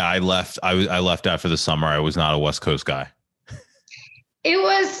 I left. I left after the summer. I was not a West Coast guy. It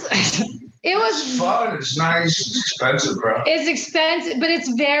was fun. It's nice. It's expensive, bro. It's expensive, but it's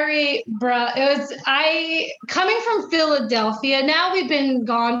very, bro. Coming from Philadelphia. Now we've been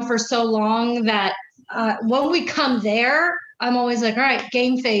gone for so long that when we come there, I'm always like, all right,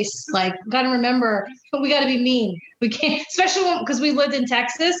 game face. Like, got to remember, we got to be mean. We can't, especially because we lived in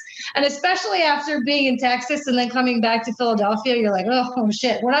Texas, and especially after being in Texas and then coming back to Philadelphia, you're like, oh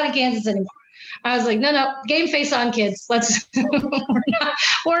shit, we're not in Kansas anymore. I was like, no, game face on, kids. Let's,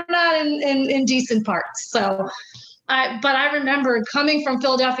 we're not in decent parts. So, but I remember coming from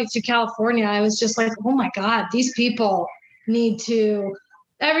Philadelphia to California, I was just like, oh my God, these people need to,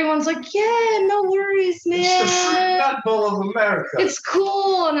 everyone's like, yeah, no worries, man. It's the fruit nut bowl of America. It's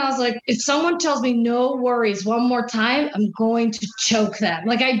cool. And I was like, if someone tells me no worries one more time, I'm going to choke them.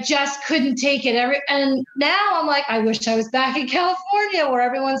 Like, I just couldn't take it. And now I'm like, I wish I was back in California where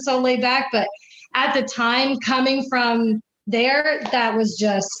everyone's so laid back. But at the time, coming from there, that was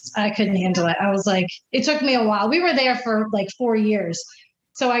just, I couldn't handle it. I was like, it took me a while. We were there for like 4 years.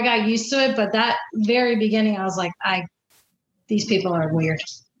 So I got used to it. But that very beginning, I was like, these people are weird.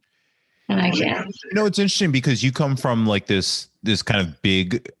 And I can't. You know, it's interesting because you come from like this kind of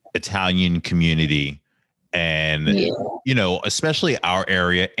big Italian community, and you know, especially our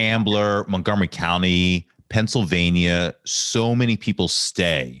area, Ambler, Montgomery County, Pennsylvania, so many people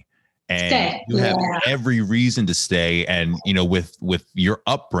stay. And you have every reason to stay. And, you know, with your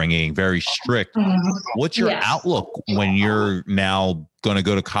upbringing, very strict, what's your outlook when you're now going to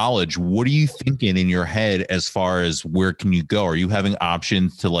go to college? What are you thinking in your head as far as where can you go? Are you having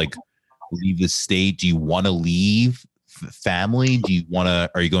options to like leave the state? Do you want to leave family?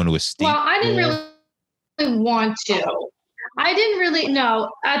 Are you going to a state? Well, I didn't really want to. I didn't really know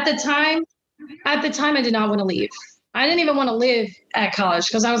at the time. I did not want to leave. I didn't even want to live at college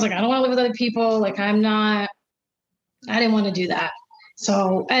because I was like, I don't want to live with other people. Like, I didn't want to do that.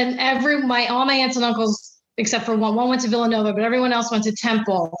 So, and all my aunts and uncles, except for one went to Villanova, but everyone else went to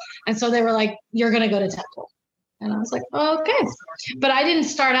Temple. And so they were like, you're going to go to Temple. And I was like, okay. But I didn't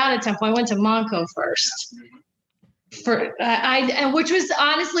start out at Temple. I went to Montco first. Which was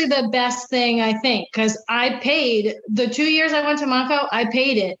honestly the best thing, I think, because I paid the 2 years I went to Montco, I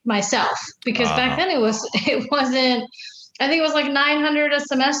paid it myself because back then it wasn't, I think it was like $900 a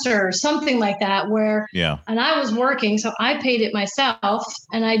semester or something like that and I was working. So I paid it myself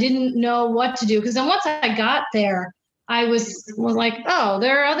and I didn't know what to do. Because then once I got there, I was like, oh,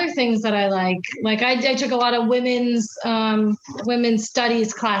 there are other things that I like. Like I took a lot of women's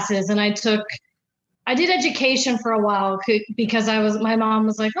studies classes, and I did education for a while because my mom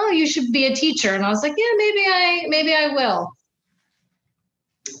was like, oh, you should be a teacher. And I was like, yeah, maybe I will.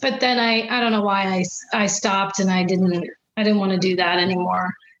 But then I don't know why I stopped, and I didn't want to do that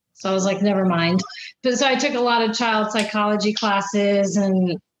anymore. So I was like, never mind. But so I took a lot of child psychology classes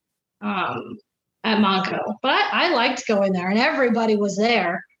and at Montco, but I liked going there, and everybody was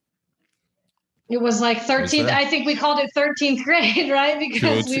there. It was like 13th. I think we called it 13th grade, right?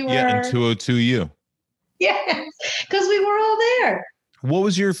 Because we were in 202U. Yeah, because we were all there. What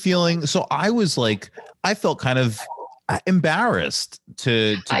was your feeling? So I felt kind of embarrassed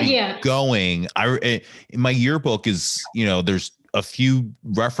to be going. My yearbook is, you know, there's a few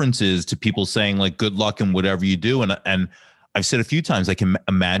references to people saying like, good luck in whatever you do. And I've said a few times, I can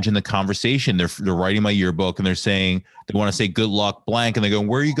imagine the conversation. They're writing my yearbook and they're saying, they want to say good luck blank. And they go,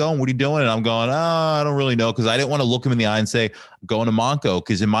 where are you going? What are you doing? And I'm going, I don't really know. Cause I didn't want to look him in the eye and say, I'm going to Montco.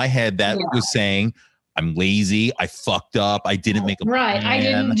 Cause in my head that was saying, I'm lazy. I fucked up. I didn't make a plan. I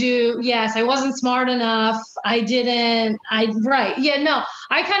didn't I wasn't smart enough. Yeah, no,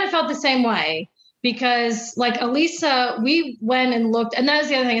 I kind of felt the same way because like Elisa, we went and looked, and that was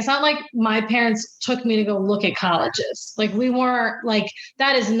the other thing. It's not like my parents took me to go look at colleges. Like we weren't like,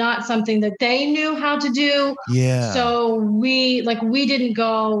 that is not something that they knew how to do. Yeah. So we didn't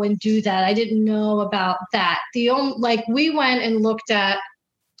go and do that. I didn't know about that. We went and looked at,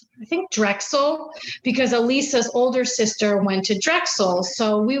 I think Drexel, because Elisa's older sister went to Drexel.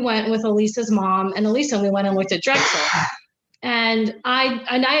 So we went with Elisa's mom and Elisa, and we went and looked at Drexel. And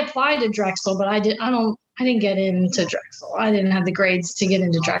I applied to Drexel, but I didn't get into Drexel. I didn't have the grades to get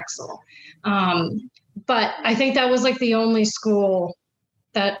into Drexel. But I think that was like the only school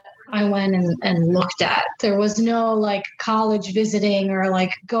that I went and looked at. There was no like college visiting or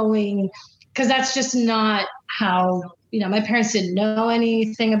like going, because that's just not how, you know, my parents didn't know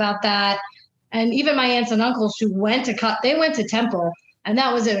anything about that. And even my aunts and uncles who went to Temple, and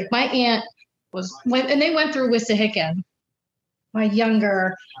that was it. Like my aunt and they went through Wissahickon. My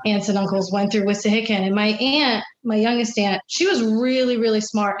younger aunts and uncles went through Wissahickon, and my youngest aunt, she was really, really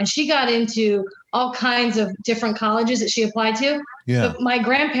smart, and she got into all kinds of different colleges that she applied to. Yeah. But my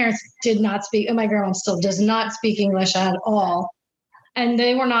grandparents did not speak, and my grandma still does not speak English at all. And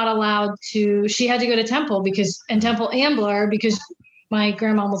they were not allowed to, she had to go to Temple and Temple Ambler, because my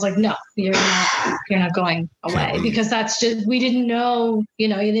grandma was like, no, you're not going away, because that's just, we didn't know, you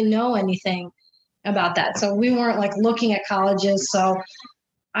didn't know anything about that. So we weren't like looking at colleges. So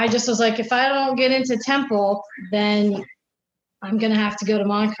I just was like, if I don't get into Temple, then I'm going to have to go to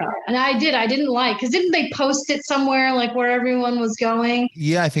Montco. And I didn't like, because didn't they post it somewhere like where everyone was going?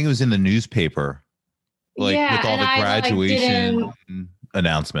 Yeah, I think it was in the newspaper. With all the graduation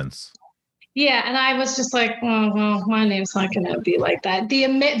announcements. Yeah, and I was just like, oh, well, my name's not going to be like that. The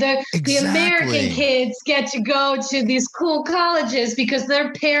American kids get to go to these cool colleges because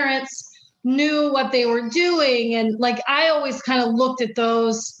their parents knew what they were doing. And like, I always kind of looked at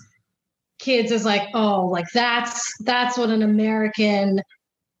those kids as like, oh, like that's what an American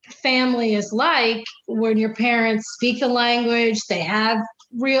family is like, when your parents speak the language, they have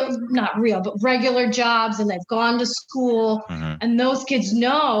not real, but regular jobs, and they've gone to school, and those kids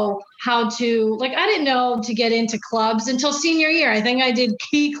know how to, like, I didn't know to get into clubs until senior year. I think I did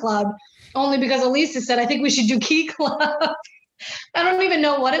Key Club only because Elisa said, I think we should do Key Club. I don't even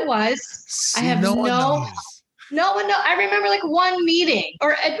know what it was. I have no one. I remember like one meeting,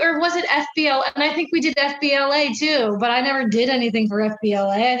 or was it FBL? And I think we did FBLA too, but I never did anything for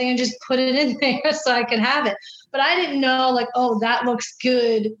FBLA. I think I just put it in there so I could have it. But I didn't know, like, oh, that looks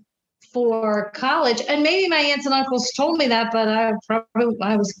good for college. And maybe my aunts and uncles told me that, but I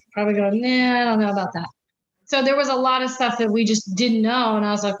was probably going, nah, I don't know about that. So there was a lot of stuff that we just didn't know. And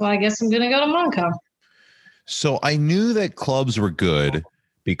I was like, well, I guess I'm going to go to Monco. So I knew that clubs were good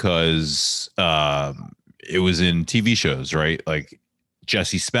because it was in TV shows, right? Like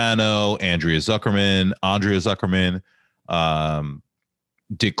Jesse Spano, Andrea Zuckerman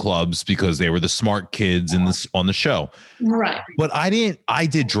did clubs because they were the smart kids on the show. Right. But I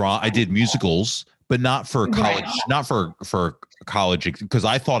did musicals, but not for college, not for college, because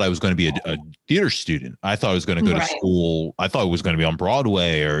I thought I was going to be a theater student. I thought I was going to go to school. I thought it was going to be on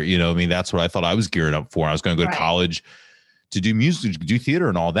Broadway, or, I mean, that's what I thought I was geared up for. I was going to go to college to do music, to do theater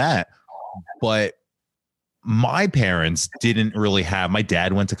and all that. But my parents didn't really have, my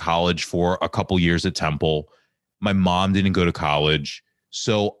dad went to college for a couple years at Temple. My mom didn't go to college.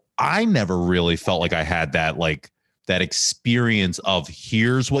 So I never really felt like I had that, like that experience of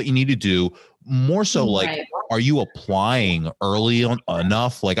here's what you need to do. More so like, are you applying early on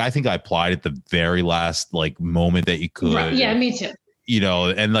enough? Like, I think I applied at the very last like moment that you could. Right. Yeah, me too.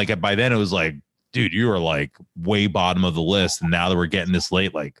 And like by then it was like, dude, you were like way bottom of the list. And now that we're getting this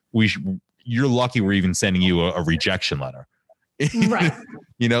late, like you're lucky we're even sending you a rejection letter. Right.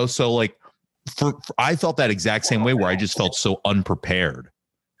 So like for I felt that exact same way, where I just felt so unprepared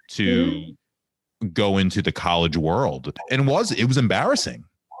to go into the college world, and it was embarrassing.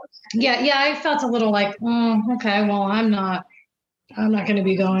 Yeah, I felt a little like, okay, well, I'm not going to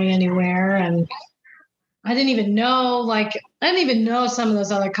be going anywhere, and I didn't even know some of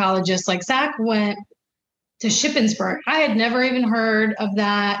those other colleges. Like Zach went to Shippensburg. I had never even heard of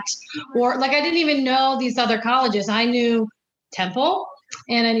that, or like I didn't even know these other colleges. I knew Temple,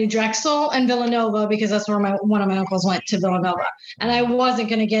 and I knew Drexel and Villanova because that's where one of my uncles went to Villanova, and I wasn't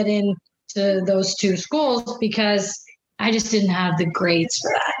going to get into those two schools because I just didn't have the grades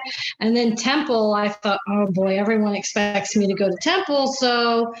for that. And then Temple, I thought, oh boy, everyone expects me to go to Temple.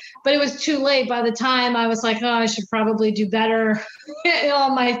 So, but it was too late. By the time I was like, oh, I should probably do better in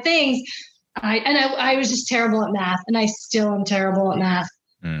all my things. I was just terrible at math, and I still am terrible at math.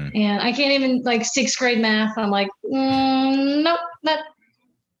 And I can't even, like, 6th grade math. I'm like, nope.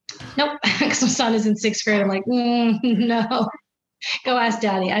 Because my son is in 6th grade. I'm like, no, go ask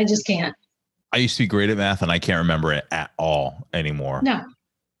daddy. I just can't. I used to be great at math, and I can't remember it at all anymore. No.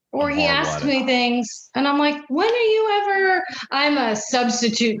 Or he asked me things, and I'm like, when are you ever? I'm a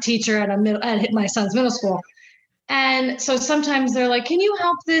substitute teacher at my son's middle school. And so sometimes they're like, can you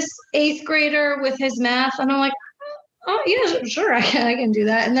help this 8th grader with his math? And I'm like, oh, yeah, sure, I can do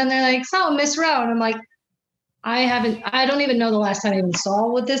that. And then they're like, so Miss Rowe. And I'm like, I don't even know the last time I even saw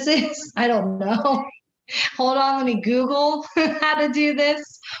what this is. I don't know. Hold on, let me Google how to do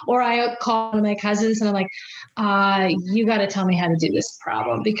this. Or I call one of my cousins and I'm like, you got to tell me how to do this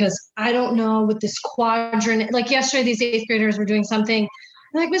problem, because I don't know with this quadrant. Like yesterday, these 8th graders were doing something.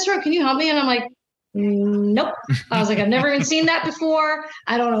 They're like, Miss Rowe, can you help me? And I'm like, nope. I was like, I've never even seen that before.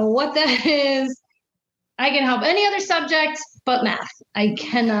 I don't know what that is. I can help any other subject but math. I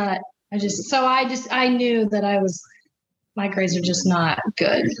cannot. I knew that my grades are just not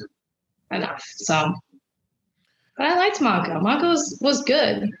good enough. So, but I liked Monco. Monco was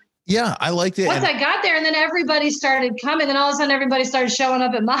good. Yeah, I liked it. Once I got there, and then everybody started coming, and all of a sudden everybody started showing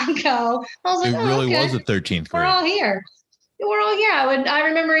up at Monco. I was like, it really was the 13th grade. We're all here. I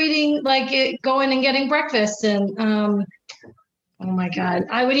remember eating, going and getting breakfast, and oh my God,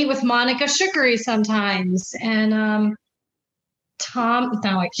 I would eat with Monica Shukri sometimes, and Tom.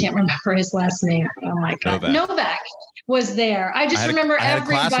 No, I can't remember his last name. Oh my God, Novak was there. I remember everybody. I had a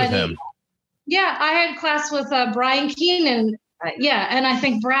class with him. Yeah, I had class with Brian Keenan. Yeah, and I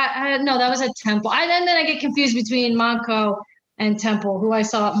think Brad. No, that was at Temple. And then I get confused between Monco and Temple, who I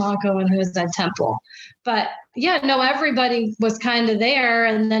saw at Monco and who was at Temple. But yeah, no, everybody was kind of there.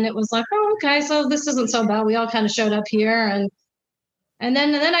 And then it was like, oh, okay, so this isn't so bad. We all kind of showed up here. And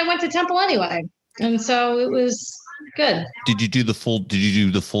then I went to Temple anyway. And so it was good. Did you do the full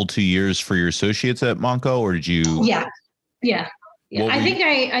 2 years for your associates at Monco, or did you? Yeah. I think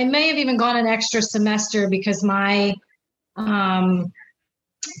I may have even gone an extra semester because my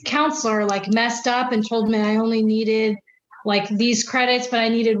counselor like messed up and told me I only needed like these credits, but I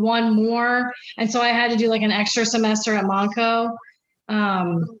needed one more. And so I had to do like an extra semester at Monco.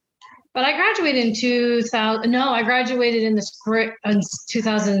 But I graduated in 2000. No, I graduated in the spring in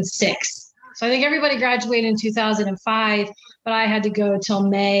 2006. So I think everybody graduated in 2005, but I had to go till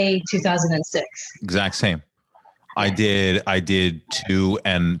May 2006. Exact same. I did 2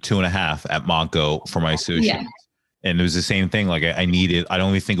 and 2.5 at Monco for my associates. Yeah. And it was the same thing. Like I needed, I don't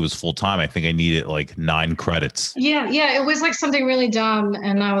even think it was full time. I think I needed like 9 credits. Yeah. It was like something really dumb.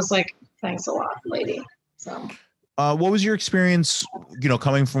 And I was like, thanks a lot, lady. So. What was your experience,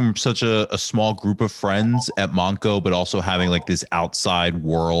 coming from such a small group of friends at Monco, but also having like this outside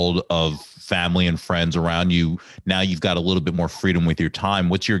world of family and friends around you? Now you've got a little bit more freedom with your time.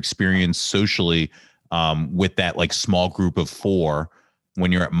 What's your experience socially with that like small group of 4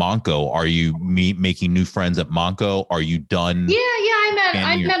 when you're at Monco? Are you making new friends at Monco? Are you done? Yeah.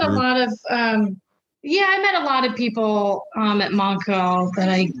 I met a lot of people at Monco that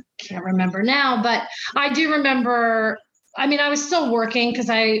I can't remember now, but I do remember. I mean, I was still working because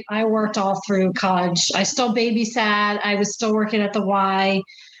I worked all through college. I still babysat. I was still working at the Y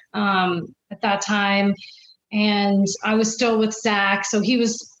at that time, and I was still with Zach. So he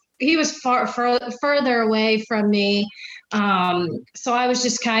was further away from me. So I was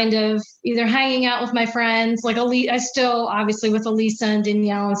just kind of either hanging out with my friends, like I still obviously with Elisa and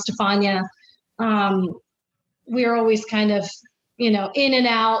Danielle and Stefania. We were always kind of, in and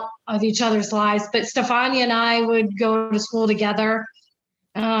out of each other's lives, but Stefania and I would go to school together.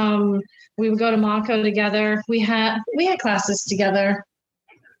 We would go to Monco together. We had classes together.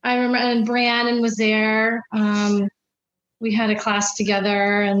 I remember, and Brianna was there. We had a class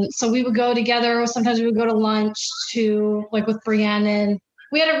together, and so we would go together. Sometimes we would go to lunch with Brianna.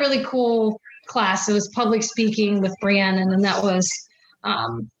 We had a really cool class. It was public speaking with Brianna, and that was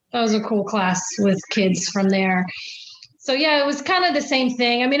a cool class with kids from there. So yeah, it was kind of the same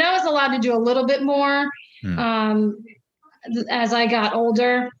thing. I mean, I was allowed to do a little bit more as I got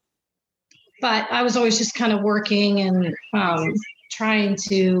older, but I was always just kind of working and trying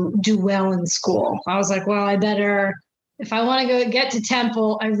to do well in school. I was like, well, I better. If I want to go get to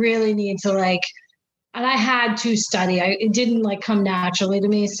Temple, I really need to and I had to study. It didn't come naturally to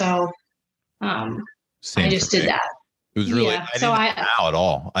me. So I just did that. It was really, yeah. I didn't know at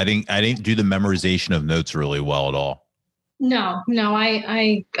all. I didn't do the memorization of notes really well at all. No,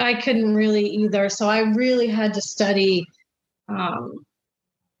 I couldn't really either. So I really had to study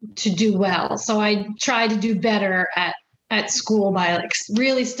to do well. So I tried to do better at school by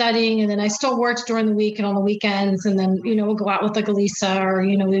really studying. And then I still worked during the week and on the weekends. And then, we'll go out with Elisa or,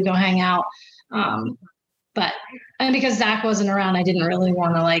 we'd go hang out. And because Zach wasn't around, I didn't really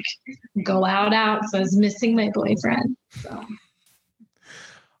want to go out. So I was missing my boyfriend. So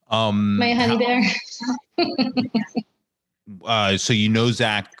my honey bear. So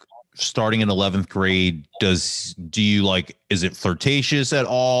Zach starting in 11th grade, is it flirtatious at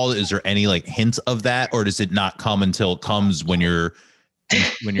all? Is there any hints of that, or does it not come until it comes when you're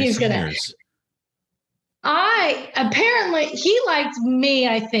seniors? Apparently he liked me,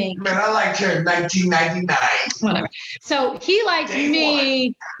 I think. Man, I liked her in 1999. Whatever. So he liked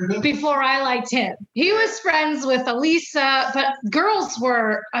me before I liked him. He was friends with Elisa, but girls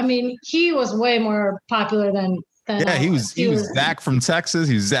were, he was way more popular than yeah, he was Zach from Texas.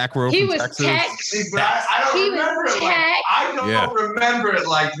 He was Zach Rowe from Texas. I don't remember it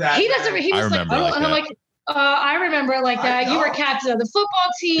like that. He doesn't. He was I remember it like that. You were captain of the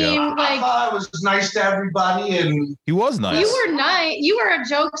football team. Yeah. I thought I was nice to everybody, and he was nice. You were nice. You were a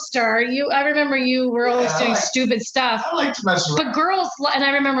jokester. I remember you were always doing stupid stuff. I like to mess around. But girls, and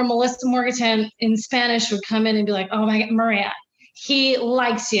I remember Melissa Morganton in Spanish would come in and be like, "Oh my God, Maria, he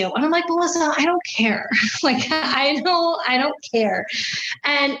likes you." And I'm like, Melissa, I don't care. I don't care.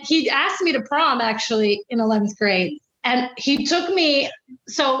 And he asked me to prom actually in 11th grade. And he took me.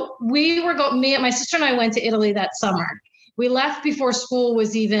 So me and my sister and I went to Italy that summer. We left before school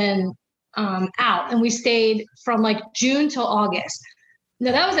was even out, and we stayed from June till August.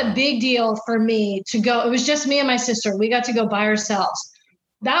 Now that was a big deal for me to go. It was just me and my sister. We got to go by ourselves.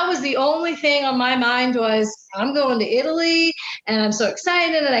 That was the only thing on my mind was I'm going to Italy and I'm so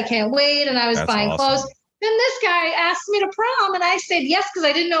excited and I can't wait. And I was buying clothes. then this guy asked me to prom, and I said yes because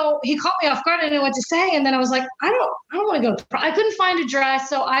I didn't know. He caught me off guard. I didn't know what to say, and then I was like, I don't want to go to prom. I couldn't find a dress,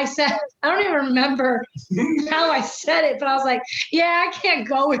 so I said, I don't even remember how I said it, but I was like, yeah, I can't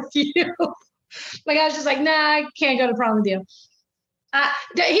go with you. Like I was just like, nah, I can't go to prom with you.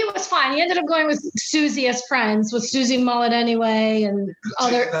 He was fine. He ended up going with Susie as friends with Susie Mullet anyway, and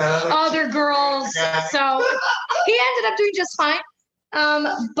other girls. So he ended up doing just fine.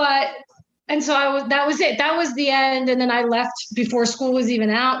 And so that was it. That was the end. And then I left before school was even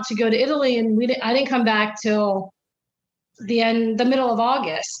out to go to Italy, and I didn't come back till the middle of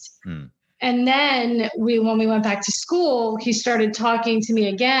August. And then when we went back to school, he started talking to me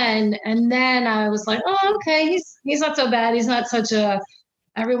again. And then I was like, oh, okay, he's not so bad. He's not such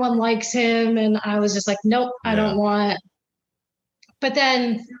everyone likes him. And I was just like, nope, I don't want. But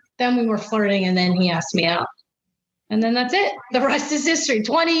then we were flirting, and then he asked me out. And then that's it. The rest is history.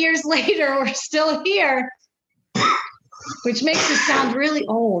 20 years later, we're still here, which makes us sound really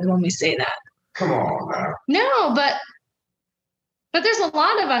old when we say that. Come on now. No, but there's a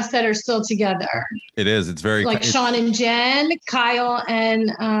lot of us that are still together. It is. It's very like Sean and Jen, Kyle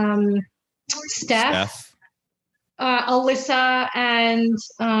and Steph. Alyssa and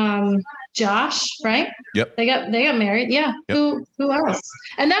Josh, right? Yep. They got married. Yeah. Yep. Who else?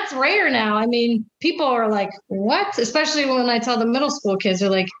 And that's rare now. I mean, people are like, what? Especially when I tell the middle school kids, they're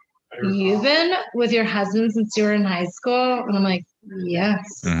like, you've been with your husband since you were in high school? And I'm like,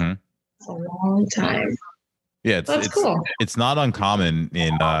 yes. Mm-hmm. It's a long time. Yeah, it's cool. It's not uncommon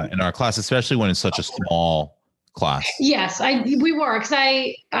in our class, especially when it's such a small class. Yes, we were, because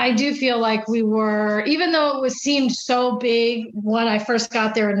I do feel like we were, even though seemed so big when I first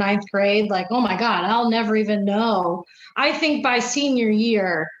got there in 9th grade, like, oh my God, I'll never even know. I think by senior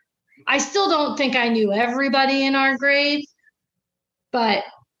year, I still don't think I knew everybody in our grade, but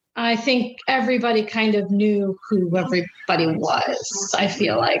I think everybody kind of knew who everybody was, I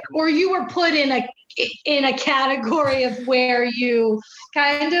feel like. Or you were put in a category of where you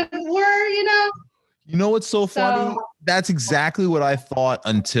kind of were, you know? You know what's so funny? That's exactly what I thought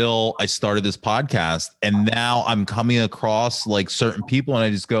until I started this podcast. And now I'm coming across like certain people, and I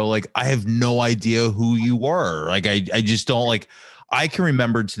just go like, I have no idea who you were. Like, I just don't like, I can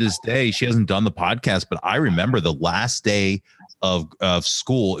remember to this day, she hasn't done the podcast, but I remember the last day of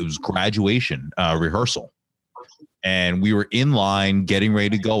school. It was graduation rehearsal. And we were in line getting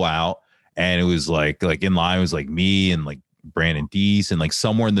ready to go out. And it was like in line was like me and like Brandon Deese, and like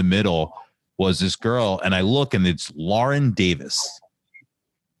somewhere in the middle was this girl, and I look, and it's Lauren Davis.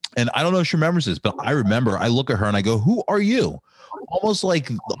 And I don't know if she remembers this, but I remember I look at her and I go, who are you? Almost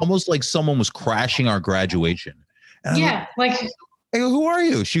like someone was crashing our graduation. And yeah. I go, who are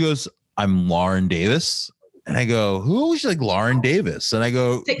you? She goes, I'm Lauren Davis. And I go, who? She's like, Lauren Davis. And I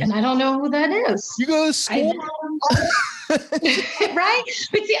go, and I don't know who that is. You go to school? Right?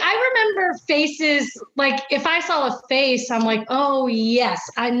 But see, I remember faces, like if I saw a face, I'm like, oh yes,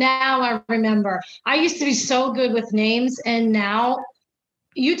 now I remember. I used to be so good with names, and now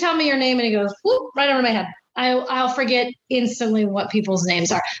you tell me your name and it goes whoop, right over my head. I'll forget instantly what people's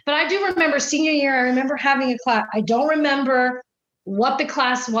names are. But I do remember senior year, I remember having a class. I don't remember what the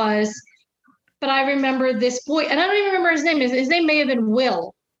class was, but I remember this boy, and I don't even remember his name. His name may have been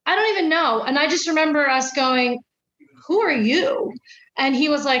Will. I don't even know. And I just remember us going, who are you? And he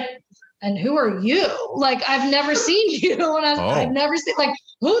was like, and who are you? Like, I've never seen you. And I've never seen, like,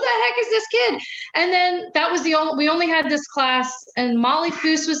 who the heck is this kid? And then that was we only had this class, and Molly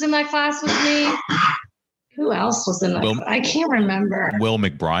Foose was in that class with me. Who else was in that class? I can't remember. Will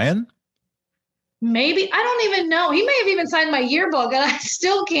McBrien? Maybe. I don't even know. He may have even signed my yearbook, and I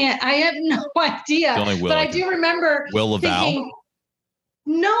still can't. I have no idea. But I do remember Will Laval.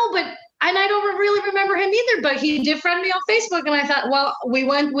 No, and I don't really remember him either, but he did friend me on Facebook, and I thought, well, we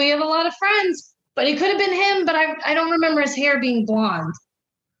have a lot of friends, but it could have been him, but I don't remember his hair being blonde.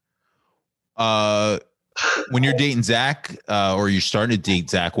 When you're dating Zach, or you're starting to date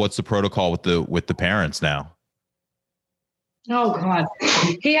Zach, what's the protocol with the parents now? Oh God,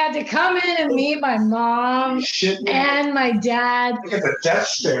 he had to come in and meet my mom and my dad. Look at the death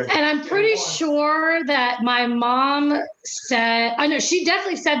stare. And I'm pretty sure that my mom said, I know she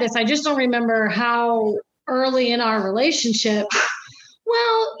definitely said this. I just don't remember how early in our relationship.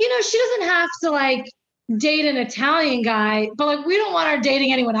 Well, she doesn't have to like date an Italian guy, but like we don't want her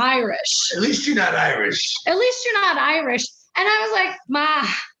dating anyone Irish. At least you're not Irish. And I was like, Ma,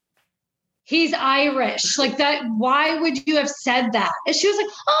 he's Irish. Like that. Why would you have said that? And she was like,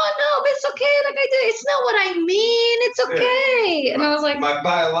 oh no, but it's okay. Like it's not what I mean. It's okay. Yeah. And I was like, my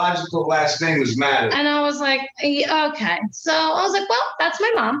biological last name is Madden. And I was like, okay. So I was like, well, that's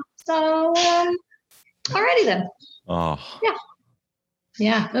my mom. So Alrighty then. Oh. Yeah.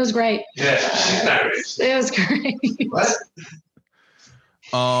 Yeah, it was great. Yeah, she's nice. It was great. What?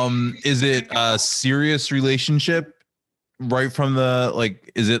 Is it a serious relationship right from the,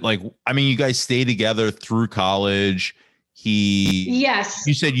 like, is it like, I mean, you guys stay together through college. Yes.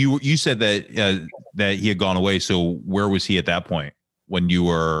 You said that that he had gone away. So where was he at that point when you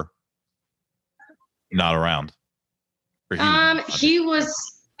were not around? He was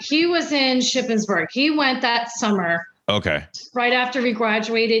in Shippensburg. He went that summer. Okay. Right after we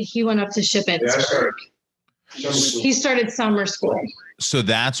graduated, he went up to Shippensburg. He started summer school. So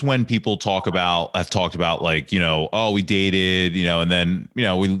that's when people have talked about like, you know, oh, we dated, you know, and then, you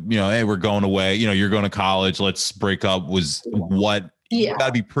know, hey, we're going away, you know, you're going to college, let's break up. Was what? Yeah. Got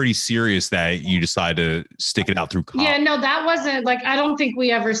to be pretty serious that you decide to stick it out through college. Yeah, no, that wasn't like, I don't think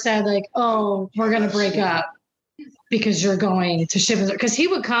we ever said like, oh, we're going to break up because you're going to Shippensburg. Because he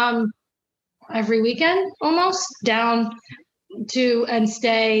would come every weekend almost down to and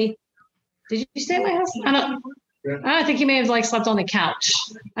stay. Did you stay at my house? I think he may have like slept on the couch.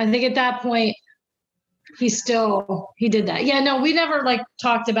 I think at that point he did that. Yeah, no, we never like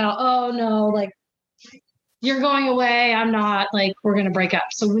talked about, oh no, like you're going away, I'm not, like we're gonna break up.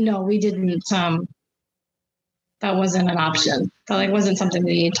 So no, we didn't. That wasn't an option. That like wasn't something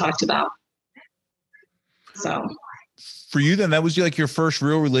we talked about. So for you, then that was like your first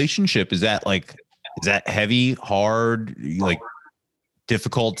real relationship. Is that heavy, hard, like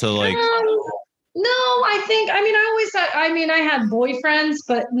difficult to like? No, I had boyfriends,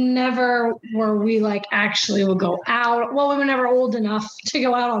 but never were we like actually would go out. Well, we were never old enough to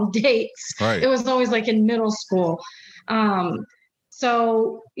go out on dates. Right. It was always like in middle school.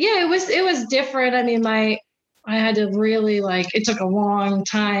 So yeah, it was different. I mean, I had to really like, it took a long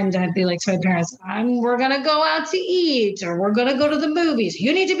time to be like to my parents, we're going to go out to eat or we're going to go to the movies.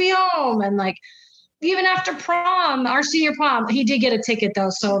 You need to be home. And like, even after prom, our senior prom, he did get a ticket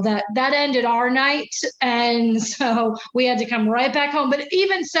though. So that ended our night. And so we had to come right back home. But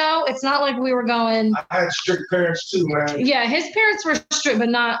even so, it's not like we were going. I had strict parents too, man. Yeah, his parents were strict, but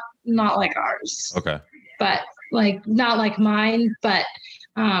not like ours. Okay. But like, not like mine. But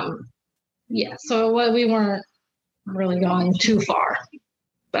yeah, so we weren't really going too far.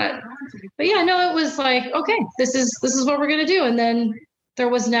 But yeah, no, it was like, okay, this is what we're going to do. And then there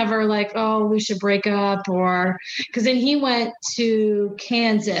was never like, oh, we should break up, or because then he went to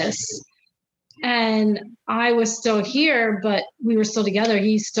Kansas and I was still here, but we were still together.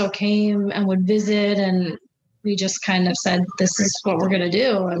 He still came and would visit, and we just kind of said, this is what we're going to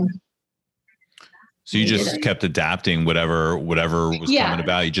do. And so you just kept adapting whatever was coming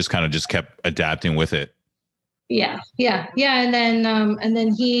about. You just kind of kept adapting with it. Yeah. And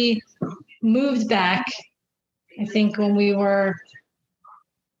then he moved back, I think when we were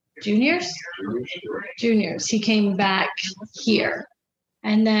juniors, he came back here.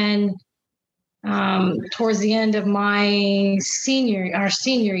 And then towards the end of our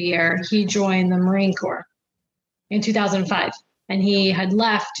senior year, he joined the Marine Corps in 2005. And he had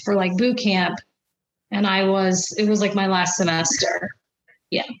left for like boot camp. And it was like my last semester.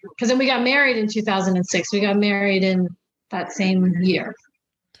 Yeah. Because then we got married in 2006. We got married in that same year.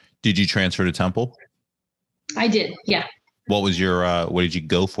 Did you transfer to Temple? I did. Yeah. What was your, what did you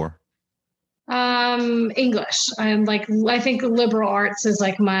go for? English. I think liberal arts is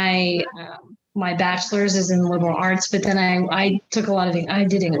like my bachelor's is in liberal arts, but then I took a lot of I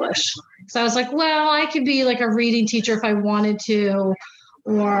did English. So I was like, well, I could be like a reading teacher if I wanted to,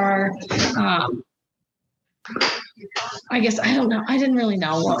 or, I guess, I don't know. I didn't really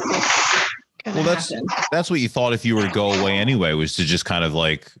know what was going to happen. That's what you thought if you were to go away anyway, was to just kind of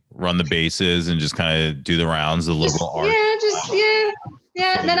like run the bases and just kind of do the rounds, the liberal arts.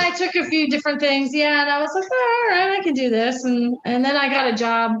 Yeah. And then I took a few different things. Yeah. And I was like, oh, all right, I can do this. And then I got a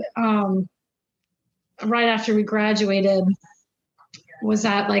job right after we graduated. Was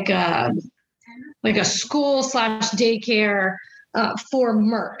at like a school / daycare for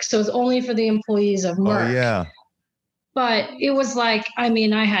Merck. So it's only for the employees of Merck. Oh, yeah. But it was like, I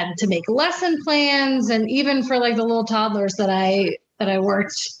mean, I had to make lesson plans, and even for like the little toddlers that I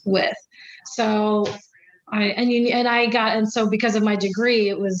worked with. So so because of my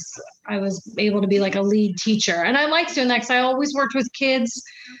degree, I was able to be like a lead teacher, and I liked doing that because I always worked with kids.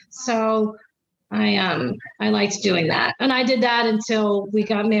 So I liked doing that, and I did that until we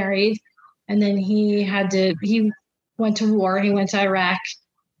got married, and then he went to war. He went to Iraq,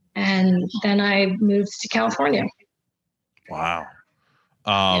 and then I moved to California. Wow.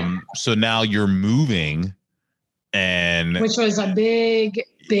 So now you're moving, and which was a big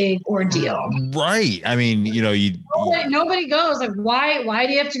big ordeal. Right. I mean, nobody goes like, why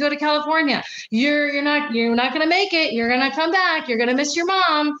do you have to go to California? You're not going to make it. You're going to come back. You're going to miss your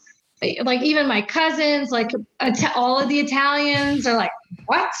mom. Like even my cousins, like all of the Italians are like,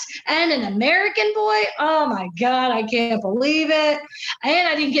 what? And an American boy? Oh my God, I can't believe it. And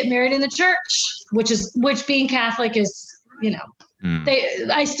I didn't get married in the church, which being Catholic is,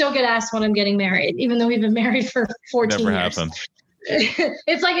 I still get asked when I'm getting married, even though we've been married for 14 never years. Happened.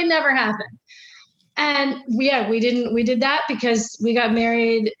 It's like it never happened. And we did that because we got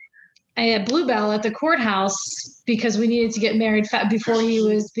married at Bluebell at the courthouse because we needed to get married before he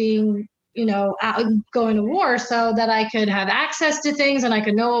was being, out going to war so that I could have access to things and I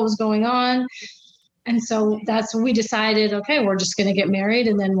could know what was going on. And so that's when we decided, okay, we're just going to get married.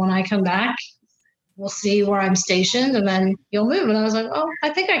 And then when I come back, we'll see where I'm stationed and then you'll move. And I was like, oh, I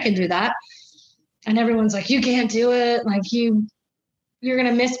think I can do that. And everyone's like, you can't do it. Like you're going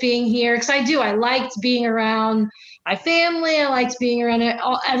to miss being here. Cause I do. I liked being around my family. I liked being around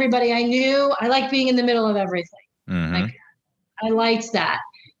everybody I knew. I like being in the middle of everything. Mm-hmm. Like I liked that.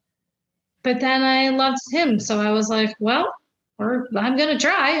 But then I loved him. So I was like, well, I'm going to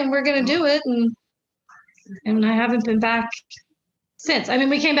try and we're going to do it. And I haven't been back since. I mean,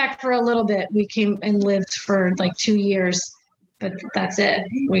 we came back for a little bit. We came and lived for like 2 years, but that's it.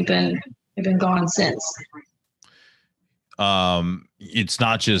 We've been gone since. It's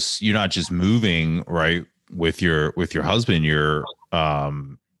not just, you're not just moving, right? With your husband, you're,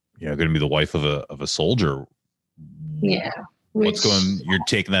 going to be the wife of a soldier. Yeah. You're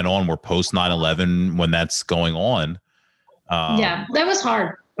taking that on. We're post 9/11 when that's going on. Yeah, that was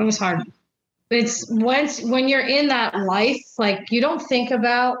hard. It was hard. It's when you're in that life, like you don't think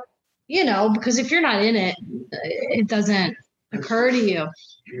about, because if you're not in it, it doesn't occur to you.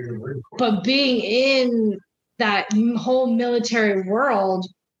 But being in that whole military world,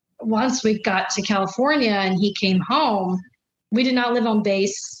 once we got to California and he came home, we did not live on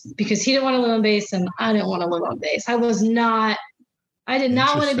base because he didn't want to live on base and I didn't want to live on base. I did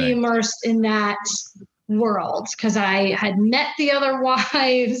not want to be immersed in that world because I had met the other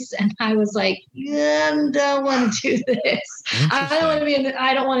wives and I was like, I don't want to do this. I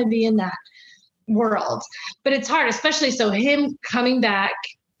don't want to be in that world. But it's hard, especially so him coming back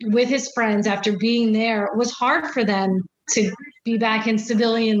with his friends after being there, it was hard for them to be back in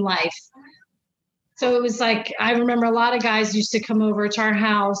civilian life. So it was like, I remember a lot of guys used to come over to our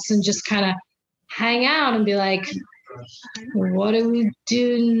house and just kind of hang out and be like, what do we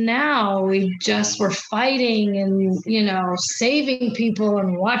do now? We just were fighting and, saving people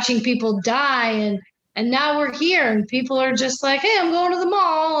and watching people die. And now we're here and people are just like, hey, I'm going to the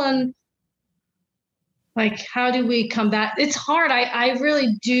mall. And like, how do we come back? It's hard. I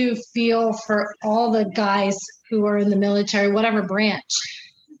really do feel for all the guys who are in the military, whatever branch,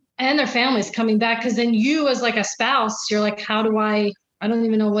 and their families coming back. Because then you as like a spouse, you're like, how do I don't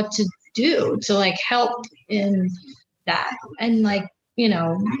even know what to do to like help in that. And like,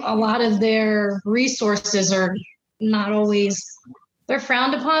 a lot of their resources are not always, they're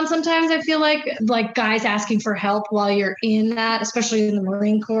frowned upon sometimes. I feel like guys asking for help while you're in that, especially in the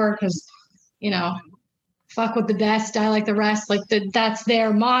Marine Corps, because, fuck with the best, die like the rest. Like that's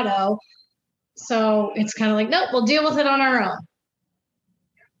their motto. So it's kind of like, nope, we'll deal with it on our own,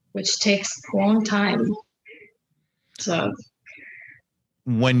 which takes a long time. So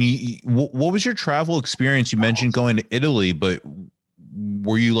what was your travel experience? You mentioned going to Italy, but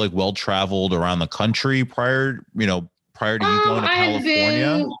were you like well traveled around the country prior to you going to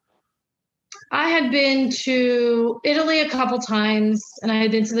California? I had been to Italy a couple times and I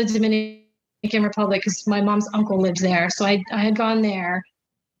had been to the Dominican Republic because my mom's uncle lived there. So I had gone there.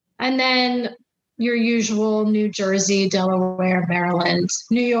 And then your usual New Jersey, Delaware, Maryland,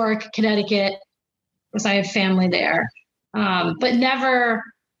 New York, Connecticut, because I have family there. But never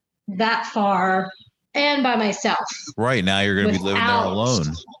that far and by myself. Right. Now you're going to be living there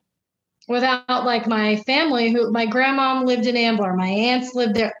alone. Without like my family, my grandma lived in Ambler. My aunts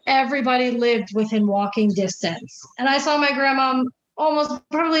lived there. Everybody lived within walking distance. And I saw my grandma almost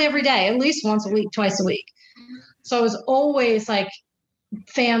probably every day, at least once a week, twice a week. So it was always like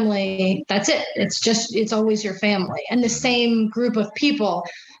family. That's it. It's always your family and the same group of people.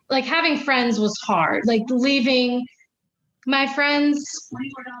 Like having friends was hard, like leaving my friends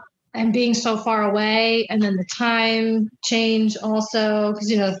and being so far away, and then the time change also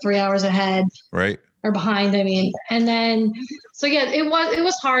because 3 hours ahead, right, or behind. I mean, and then so yeah, it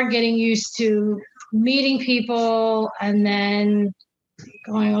was hard getting used to meeting people and then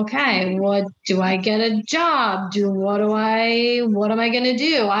going, okay, what do I get a job? What am I going to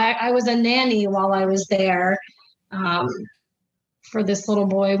do? I was a nanny while I was there for this little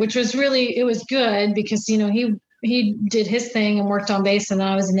boy, which was really, it was good because, you know, he did his thing and worked on base, and then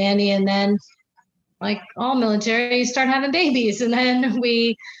I was a nanny, and then like all military, you start having babies. And then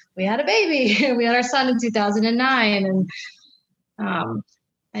we had a baby. We had our son in 2009.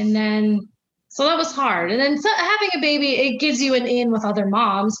 And then, so that was hard. And then having a baby, it gives you an in with other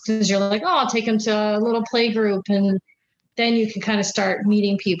moms because you're like, oh, I'll take him to a little play group. And then you can kind of start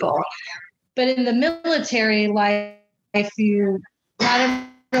meeting people. But in the military life, not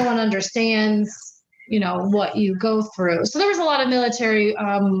everyone understands, you know, what you go through. So there was a lot of military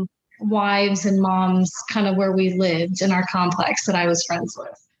wives and moms kind of where we lived in our complex that I was friends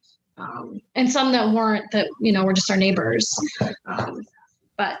with. And some that weren't, that, you know, were just our neighbors.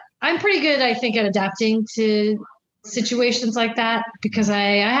 But I'm pretty good, I think, at adapting to situations like that because I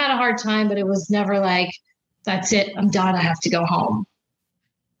had a hard time, but it was never like, that's it, I'm done, I have to go home.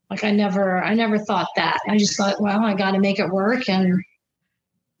 Like I never thought that. I just thought, well, I got to make it work. And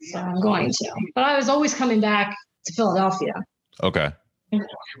so I'm going to. But I was always coming back to Philadelphia. Okay.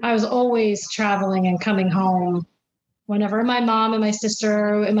 I was always traveling and coming home whenever my mom and my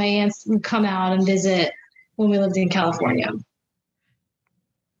sister and my aunts would come out and visit when we lived in California.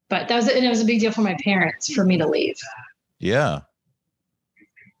 But it was a big deal for my parents for me to leave. Yeah.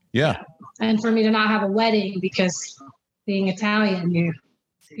 And for me to not have a wedding because being Italian,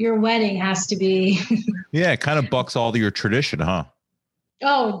 your wedding has to be. Yeah, it kind of bucks all your tradition, huh?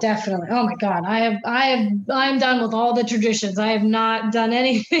 Oh, definitely. Oh my God. I'm done with all the traditions. I have not done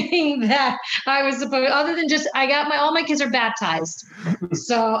anything that I was supposed, other than just, all my kids are baptized.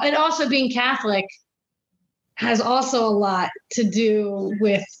 So, and also being Catholic has also a lot to do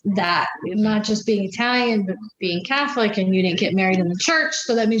with that, not just being Italian, but being Catholic, and you didn't get married in the church.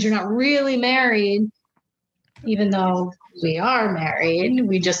 So that means you're not really married, even though we are married,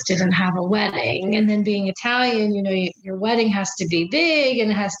 we just didn't have a wedding. And then being Italian, you know, your wedding has to be big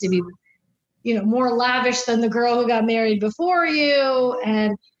and it has to be, you know, more lavish than the girl who got married before you.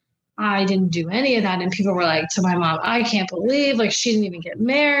 And I didn't do any of that. And people were like to my mom, I can't believe like she didn't even get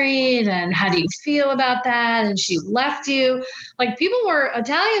married. And how do you feel about that? And she left you. Like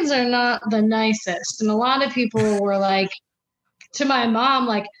Italians are not the nicest. And a lot of people were like to my mom,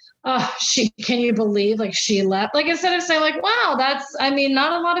 like, oh, can you believe like she left? Like instead of saying like, wow, not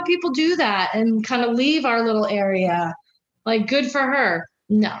a lot of people do that and kind of leave our little area. Like good for her.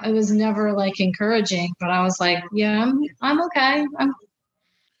 No, it was never like encouraging, but I was like, yeah, I'm okay.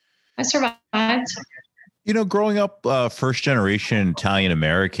 I survived. You know, growing up first generation Italian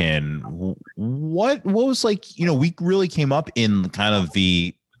American, what was like, you know, we really came up in kind of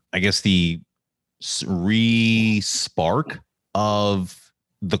the re-spark of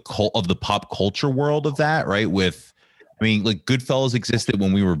the pop culture world of that, right? With, I mean, like Goodfellas existed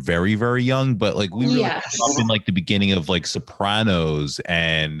when we were very, very young, but like we really came up in like the beginning of like Sopranos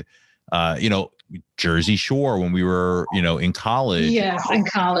and, you know, Jersey Shore when we were, you know, in college. Yes, in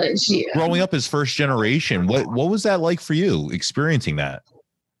college. Yeah. Growing up as first generation, what was that like for you, experiencing that?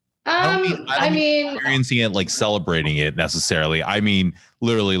 I mean, experiencing it, like celebrating it necessarily. I mean,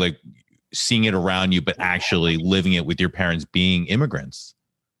 literally like seeing it around you, but actually living it with your parents being immigrants.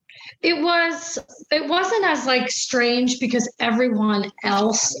 It wasn't as like strange because everyone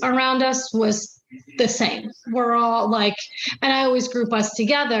else around us was the same. We're all like, and I always group us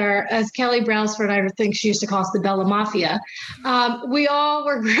together as Kelly Brailsford, I think she used to call us the Bella Mafia. We all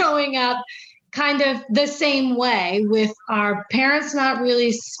were growing up kind of the same way with our parents not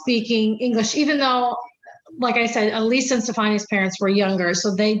really speaking English, even though, like I said, Elisa and Stefania's parents were younger.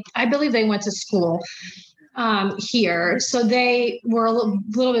 So I believe they went to school here. So they were a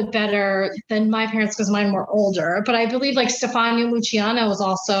little bit better than my parents because mine were older. But I believe like Stefania Luciana was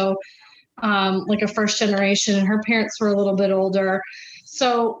also like a first generation, and her parents were a little bit older.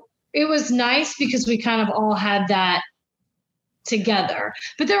 So it was nice because we kind of all had that together.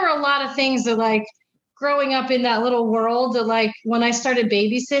 But there were a lot of things that like growing up in that little world that like when I started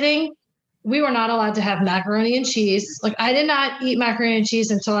babysitting, we were not allowed to have macaroni and cheese. Like I did not eat macaroni and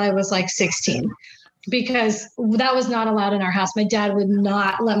cheese until I was like 16 because that was not allowed in our house. My dad would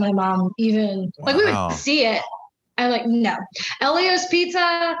not let my mom even, like we would see it. I'm like, no. Elio's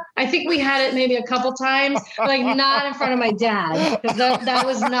Pizza, I think we had it maybe a couple times, like not in front of my dad, because that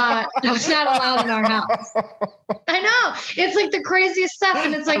was not allowed in our house. I know. It's like the craziest stuff.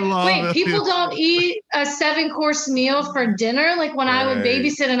 And it's like, wait, people don't eat a 7-course meal for dinner? Like when I would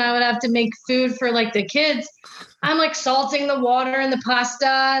babysit and I would have to make food for like the kids, I'm like salting the water and the pasta.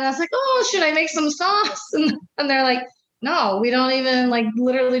 And I was like, oh, should I make some sauce? And they're like, no, we don't even like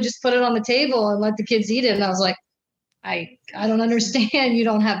literally just put it on the table and let the kids eat it. And I was like, I don't understand. You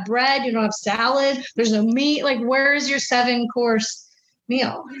don't have bread, you don't have salad, there's no meat. Like, where's your 7-course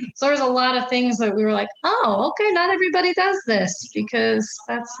meal? So there's a lot of things that we were like, oh, okay, not everybody does this, because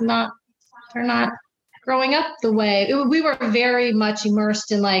they're not growing up the way. We were very much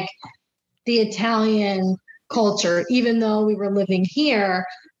immersed in like the Italian culture, even though we were living here.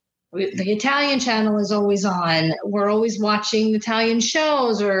 The Italian channel is always on. We're always watching Italian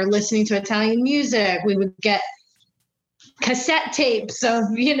shows or listening to Italian music. We would get cassette tapes of,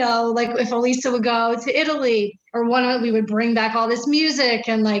 like if Elisa would go to Italy or we would bring back all this music.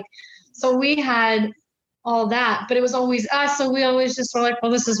 And like, so we had all that, but it was always us. So we always just were like,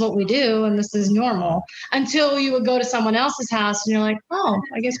 well, this is what we do. And this is normal, until you would go to someone else's house and you're like, oh,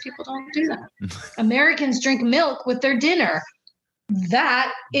 I guess people don't do that. Americans drink milk with their dinner.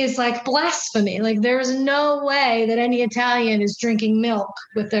 That is like blasphemy. Like, there's no way that any Italian is drinking milk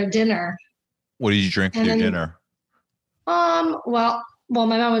with their dinner. What did you drink with your dinner? Well, my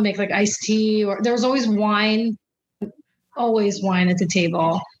mom would make like iced tea, or there was always wine at the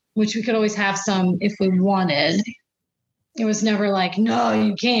table, which we could always have some if we wanted. It was never like, no,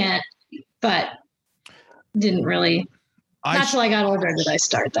 you can't, but didn't really, not till I got older did I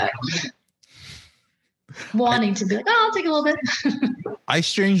start that. Wanting to be like, oh, I'll take a little bit. I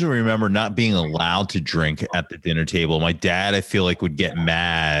strangely remember not being allowed to drink at the dinner table. My dad, I feel like, would get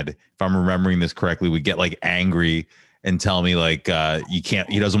mad, if I'm remembering this correctly, would get like angry and tell me like, you can't,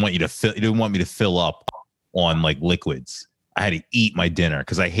 he didn't want me to fill up on like liquids. I had to eat my dinner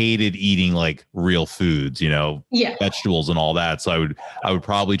because I hated eating like real foods, vegetables and all that. So I would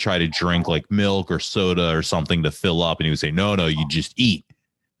probably try to drink like milk or soda or something to fill up. And he would say, no, you just eat.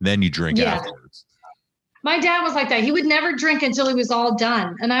 Then you drink afterwards. My dad was like that. He would never drink until he was all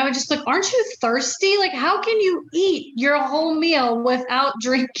done. And I would just like, aren't you thirsty? Like, how can you eat your whole meal without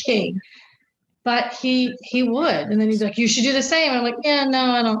drinking? But he would. And then he's like, you should do the same. And I'm like, yeah,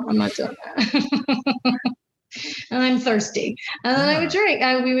 no, I'm not doing that. And I'm thirsty. And then I would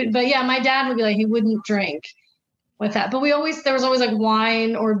drink. But yeah, my dad would be like, he wouldn't drink with that. But there was always like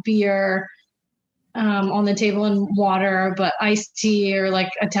wine or beer on the table, and water, but iced tea or like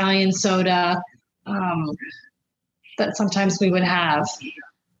Italian soda. That sometimes we would have,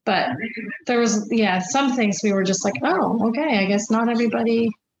 but there was, some things we were just like, oh, okay, I guess not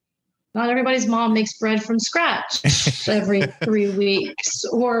everybody's mom makes bread from scratch every 3 weeks,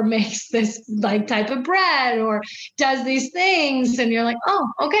 or makes this like type of bread, or does these things. And you're like, oh,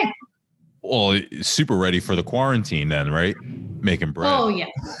 okay. Well, super ready for the quarantine then, right? Making bread. Oh yeah.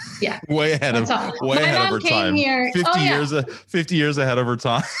 Yeah. way ahead of her time. Here, 50 years ahead of her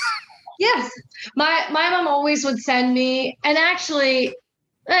time. Yes. My mom always would send me, and actually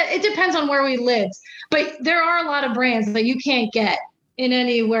it depends on where we lived, but there are a lot of brands that you can't get in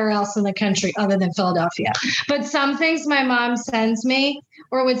anywhere else in the country other than Philadelphia. But some things my mom sends me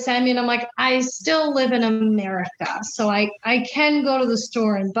or would send me, and I'm like, I still live in America, so I can go to the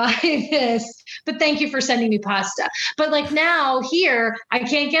store and buy this, but thank you for sending me pasta. But like now here, I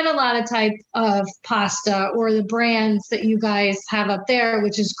can't get a lot of type of pasta or the brands that you guys have up there,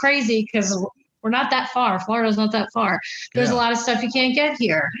 which is crazy because we're not that far. Florida's not that far. There's a lot of stuff you can't get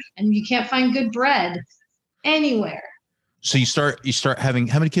here, and you can't find good bread anywhere. So you start having,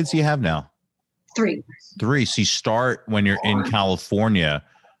 how many kids do you have now? 3. So you start when you're in California.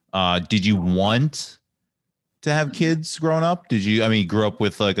 Did you want to have kids growing up? Grew up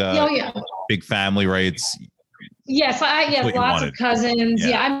with like a big family, right? Yes, I have lots of cousins.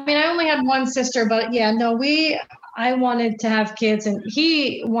 Yeah. I only had one sister, but I wanted to have kids, and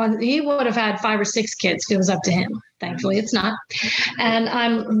he would have had 5 or 6 kids if it was up to him. Thankfully, it's not.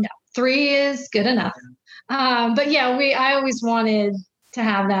 And 3 is good enough. But yeah, I always wanted to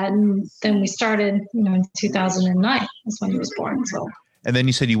have that. And then we started, in 2009 is when he was born. So. And then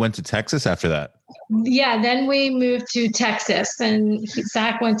you said you went to Texas after that. Yeah. Then we moved to Texas, and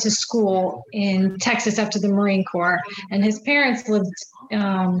Zach went to school in Texas after the Marine Corps, and his parents lived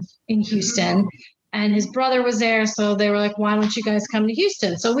in Houston, and his brother was there. So they were like, why don't you guys come to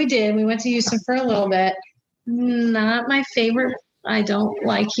Houston? So we did. We went to Houston for a little bit. Not my favorite. I don't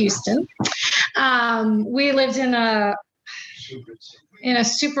like Houston. We lived in a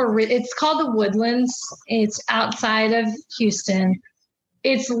super, it's called the Woodlands. It's outside of Houston.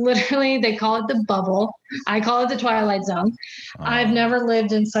 It's literally, they call it the bubble. I call it the Twilight Zone. Oh. I've never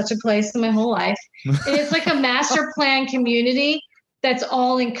lived in such a place in my whole life. It's like a master plan community that's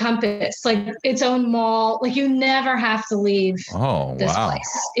all encompassed, like its own mall. Like you never have to leave this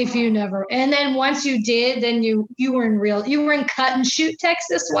place if you never. And then once you did, then you were in Cut and Shoot,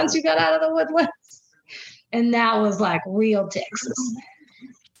 Texas. Once you got out of the Woodlands, and that was like real Texas.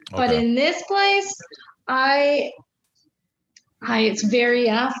 Okay. But in this place, It's very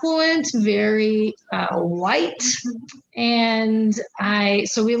affluent, very white. And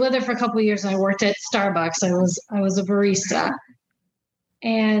so we lived there for a couple of years and I worked at Starbucks. I was a barista.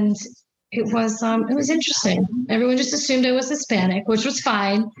 And it was interesting. Everyone just assumed I was Hispanic, which was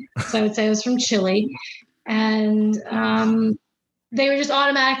fine. So I would say I was from Chile. And they would just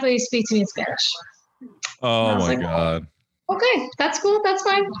automatically speak to me in Spanish. Oh my God. Okay, that's cool. That's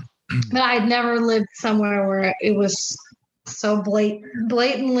fine. But I'd never lived somewhere where it was so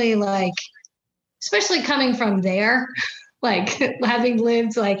blatantly like, especially coming from there, like having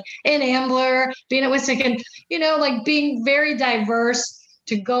lived like in Ambler, being at Wissahickon, like being very diverse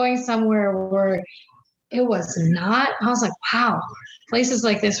to going somewhere where it was not. I was like, wow, places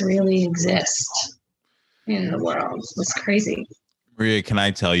like this really exist in the world. It's crazy. Maria, can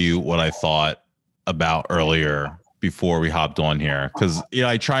I tell you what I thought about earlier before we hopped on here? Because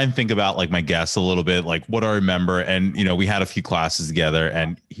I try and think about like my guests a little bit, like what I remember, and we had a few classes together,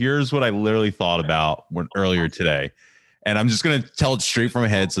 and here's what I literally thought about earlier today, and I'm just gonna tell it straight from my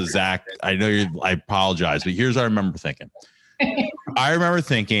head. So Zach, I know I apologize, but here's what I remember thinking. I remember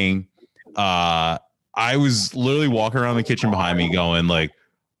thinking, I was literally walking around the kitchen behind me, going like,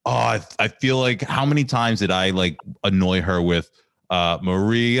 oh, I feel like how many times did I like annoy her with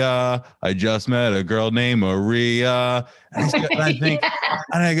Maria, I just met a girl named Maria. And I think,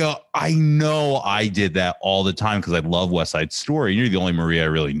 and I go, I know I did that all the time because I love West Side Story. You're the only Maria I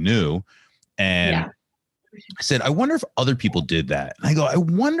really knew. And I said, I wonder if other people did that. And I go, I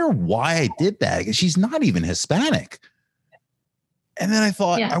wonder why I did that, because she's not even Hispanic. And then I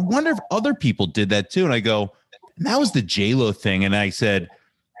thought, I wonder if other people did that too. And I go, and that was the J-Lo thing. And I said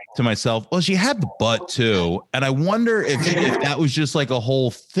to myself, well, she had the butt too. And I wonder if that was just like a whole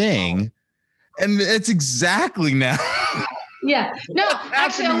thing. And it's exactly now. Yeah. No,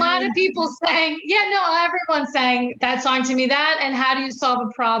 actually a lot of people saying, everyone's saying that song to me, that, and how do you solve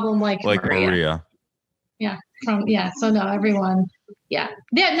a problem like Maria? Yeah. So no, everyone. Yeah.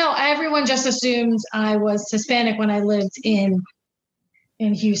 No, everyone just assumed I was Hispanic when I lived in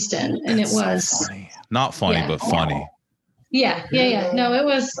Houston. And it was so funny. Not funny, but funny. Yeah. No, it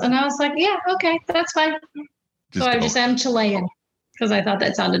was, and I was like, yeah, okay, that's fine. So I just am Chilean because I thought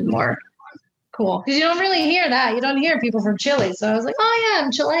that sounded more cool. Because you don't really hear that. You don't hear people from Chile. So I was like, oh yeah,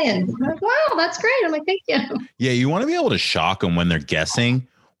 I'm Chilean. I'm like, wow, that's great. I'm like, thank you. Yeah, you want to be able to shock them when they're guessing.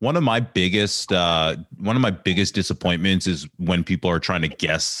 One of my biggest disappointments is when people are trying to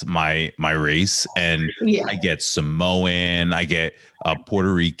guess my race, and I get Samoan, I get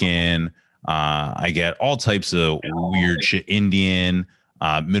Puerto Rican. I get all types of weird shit, Indian,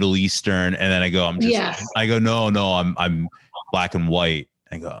 Middle Eastern, and then I go, no, I'm black and white.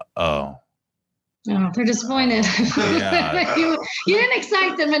 I go, oh, they're disappointed. Yeah. you didn't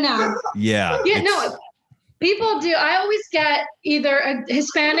excite them enough. Yeah. No, people do. I always get either a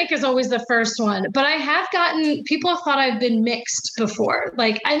Hispanic is always the first one, but I have gotten, people have thought I've been mixed before.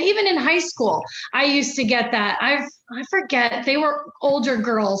 Like, and even in high school, I used to get that. I forget, they were older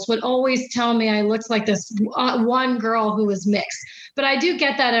girls would always tell me I looked like this one girl who was mixed. But I do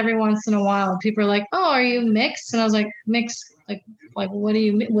get that every once in a while. People are like, oh, are you mixed? And I was like, mixed? Like, what do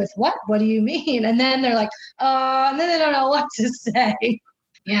you mean? With what? What do you mean? And then they're like, and then they don't know what to say.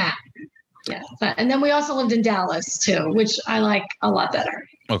 Yeah. Yeah. And then we also lived in Dallas too, which I like a lot better.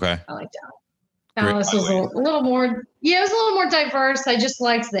 Okay. I like Dallas. Dallas was a little more, it was a little more diverse. I just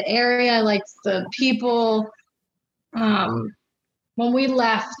liked the area. I liked the people. When we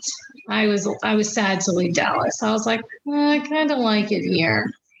left, I was sad to leave Dallas. I was like, I kind of like it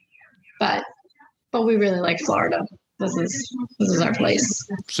here, but we really like Florida. This is our place.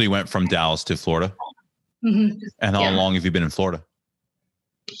 So you went from Dallas to Florida? Mm-hmm. And how long have you been in Florida?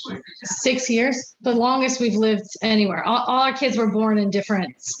 6 years, the longest we've lived anywhere. All our kids were born in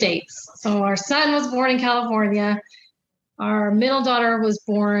different states. So our son was born in California. Our middle daughter was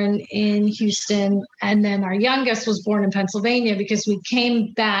born in Houston. And then our youngest was born in Pennsylvania because we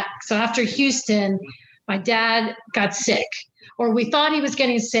came back. So after Houston, my dad got sick, or we thought he was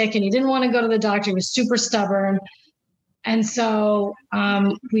getting sick and he didn't want to go to the doctor. He was super stubborn. And so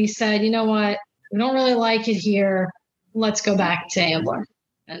we said, you know what? We don't really like it here. Let's go back to Ambler.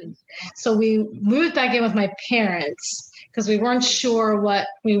 And so we moved back in with my parents because we weren't sure what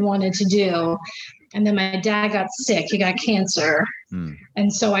we wanted to do. And then my dad got sick. He got cancer.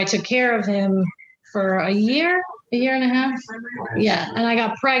 And so I took care of him for a year and a half. Yeah. And I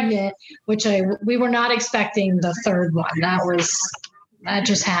got pregnant, which we were not expecting the third one. That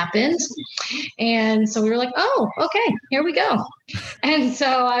just happened. And so we were like, oh, okay, here we go. And so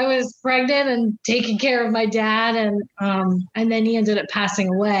I was pregnant and taking care of my dad. And then he ended up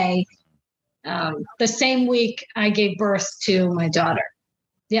passing away. the same week I gave birth to my daughter.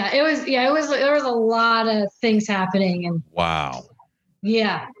 There was a lot of things happening. And wow.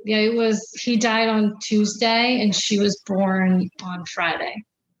 Yeah, he died on Tuesday and she was born on Friday.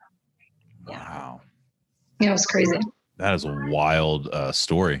 Wow. Yeah, it was crazy. That is a wild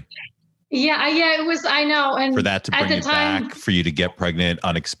story. Yeah, it was. I know. And for that to bring it back, for you to get pregnant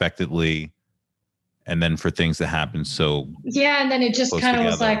unexpectedly, and then for things to happen so. Yeah, and then it just kind of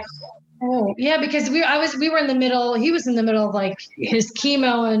was like, oh, yeah, because we were in the middle. He was in the middle of like his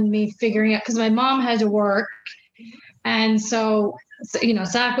chemo and me figuring out, because my mom had to work, and so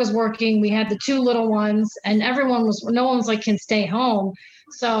Zach was working. We had the two little ones, and no one was like can stay home.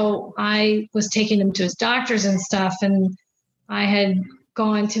 So I was taking him to his doctors and stuff, and I had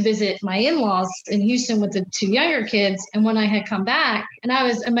gone to visit my in-laws in Houston with the two younger kids. And when I had come back,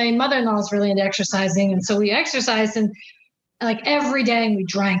 and my mother-in-law was really into exercising, and so we exercised and like every day, and we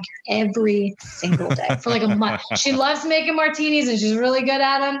drank every single day for like a month. She loves making martinis and she's really good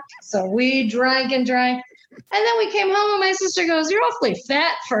at them. So we drank and drank. And then we came home and my sister goes, "You're awfully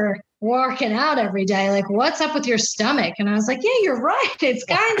fat for working out every day. Like, what's up with your stomach?" And I was like, "Yeah, you're right. It's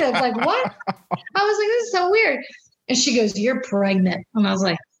kind of like, what?" I was like, "This is so weird." And she goes, "You're pregnant." And I was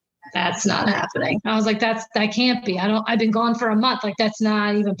like, "That's not happening." I was like, that can't be. I've been gone for a month. Like, that's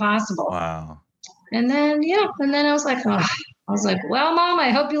not even possible. Wow. And then, I was like, "Well, Mom,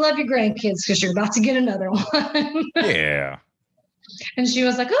 I hope you love your grandkids because you're about to get another one." Yeah. And she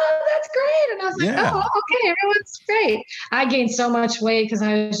was like, "Oh, that's great." And I was like, "Oh, okay, everyone's great." I gained so much weight because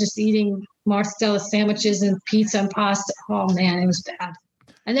I was just eating mozzarella sandwiches and pizza and pasta. Oh man, it was bad.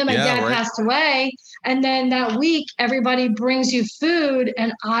 And then my dad passed away. And then that week, everybody brings you food.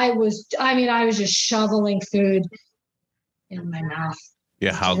 And I was just shoveling food in my mouth.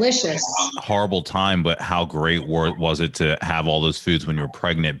 Yeah, how delicious. Horrible time, but how great was it to have all those foods when you were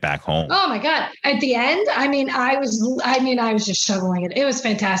pregnant back home? Oh my God. At the end, I was just shoveling it. It was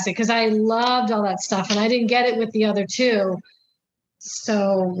fantastic because I loved all that stuff and I didn't get it with the other two.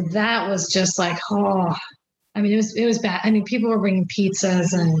 So that was just like, it was bad. I mean, people were bringing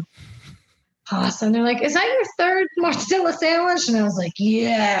pizzas and pasta and they're like, "Is that your third mozzarella sandwich?" And I was like,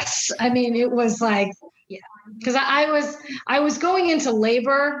 "Yes." I mean, it was like, because I was going into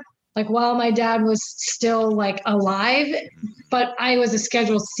labor like while my dad was still like alive, but I was a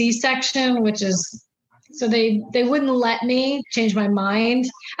scheduled C-section, which is so they wouldn't let me change my mind,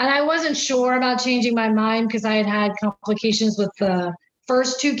 and I wasn't sure about changing my mind because I had complications with the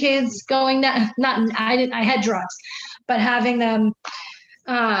first two kids going down. I had drugs, but having them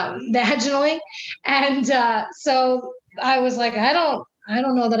vaginally, and so I was like, I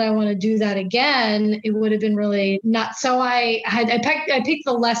don't know that I want to do that again. It would have been really not. So I picked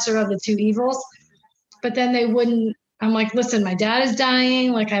the lesser of the two evils, but then they wouldn't. I'm like, "Listen, my dad is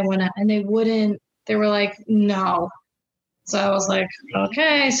dying. Like, I want to," and they wouldn't. They were like, "No." So I was like,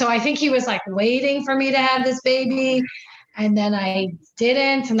 "Okay." So I think he was like waiting for me to have this baby, and then I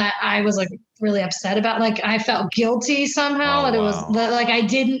didn't, and I was like really upset about. Like, I felt guilty somehow that it was like I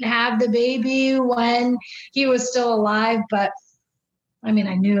didn't have the baby when he was still alive, but. I mean,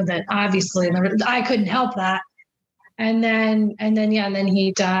 I knew that obviously I couldn't help that. And then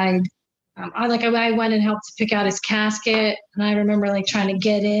he died. I went and helped pick out his casket, and I remember like trying to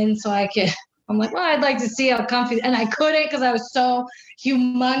get in so I could. I'm like, "Well, I'd like to see how comfy," and I couldn't because I was so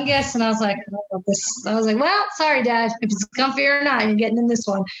humongous. And I was like, "Well, sorry, Dad, if it's comfy or not, you're getting in this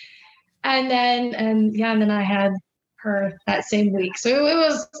one." And then I had her that same week, so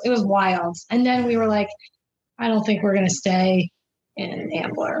it was wild. And then we were like, "I don't think we're gonna stay in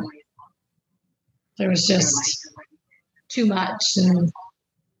Ambler." There was just too much, and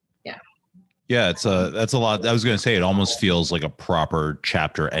that's a lot. I was going to say it almost feels like a proper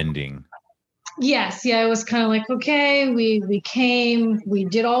chapter ending. Yes, it was kind of like, okay, we came, we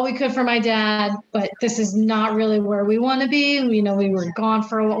did all we could for my dad, but this is not really where we want to be. We were gone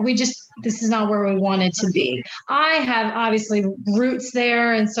for a while. This is not where we wanted to be. I have obviously roots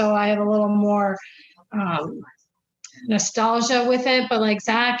there, and so I have a little more nostalgia with it, but like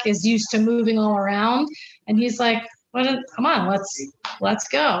Zach is used to moving all around, and he's like, "Come on, let's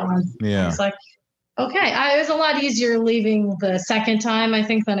go." And it's like, okay. It was a lot easier leaving the second time, I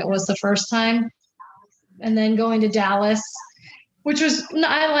think, than it was the first time, and then going to Dallas,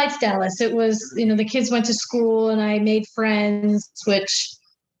 I liked Dallas. It was, the kids went to school and I made friends, which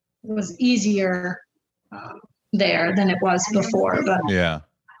was easier there than it was before. But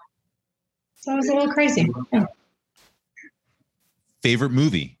so it was a little crazy. Yeah. Favorite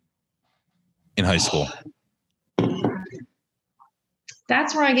movie in high school?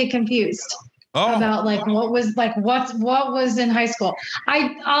 That's where I get confused. about like what was in high school.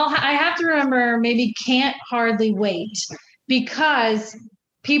 I have to remember maybe Can't Hardly Wait, because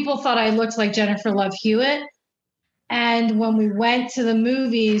people thought I looked like Jennifer Love Hewitt. And when we went to the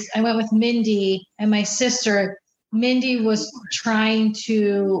movies, I went with Mindy and my sister. Mindy was trying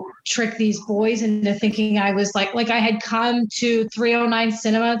to trick these boys into thinking I was like I had come to 309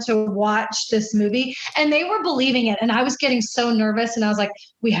 Cinema to watch this movie, and they were believing it. And I was getting so nervous, and I was like,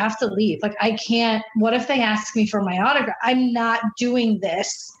 we have to leave. Like, I can't, what if they ask me for my autograph? I'm not doing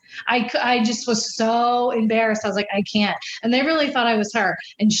this. I just was so embarrassed. I was like, I can't. And they really thought I was her.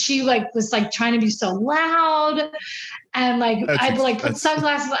 And she was trying to be so loud. And I put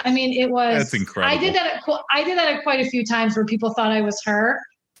sunglasses. I mean, it was, that's incredible. I did that at quite a few times where people thought I was her.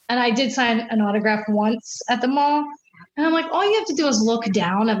 And I did sign an autograph once at the mall. And I'm like, all you have to do is look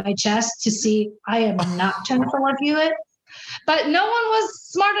down at my chest to see I am not Jennifer Love Hewitt. But no one was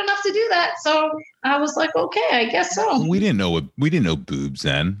smart enough to do that. So I was like, okay, I guess so. We didn't know boobs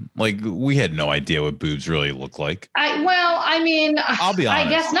then. Like, we had no idea what boobs really look like. I'll be honest. I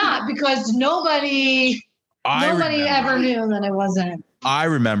guess not, because nobody ever knew that it wasn't. I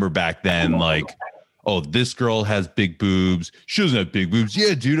remember back then, like, oh, this girl has big boobs. She doesn't have big boobs.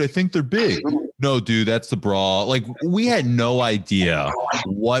 Yeah, dude, I think they're big. No, dude, that's the bra. Like, we had no idea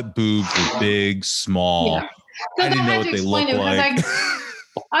what boobs were big, small. Yeah. I didn't know what they looked like.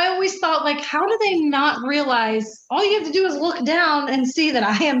 I always thought, like, how do they not realize all you have to do is look down and see that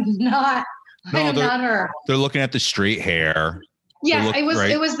I am not her. They're looking at the straight hair. Yeah, it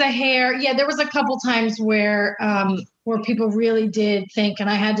was the hair. Yeah, there was a couple times where people really did think, and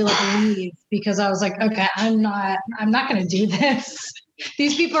I had to leave because I was like, okay, I'm not going to do this.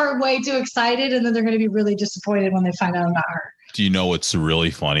 These people are way too excited, and then they're going to be really disappointed when they find out I'm not her. Do you know what's really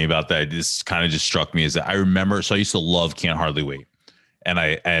funny about that? This kind of just struck me, is that I remember. So I used to love Can't Hardly Wait, and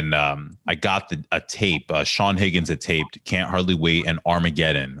I got a tape. Sean Higgins had taped Can't Hardly Wait and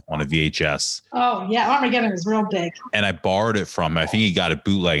Armageddon on a VHS. Oh yeah, Armageddon was real big. And I borrowed it from him. I think he got a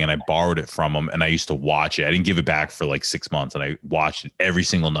bootleg, and I borrowed it from him. And I used to watch it. I didn't give it back for like 6 months, and I watched it every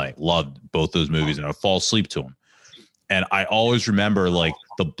single night. Loved both those movies, and I'd fall asleep to them. And I always remember like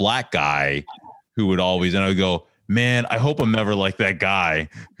the black guy who would always, and I would go, man, I hope I'm never like that guy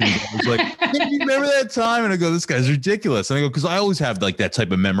who's like, hey, you remember that time? And I go, this guy's ridiculous. And I go, because I always have like that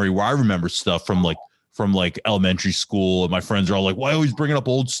type of memory where I remember stuff from elementary school, and my friends are all like, why always bringing up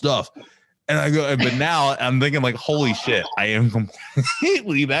old stuff? And I go, but now I'm thinking like, holy shit, I am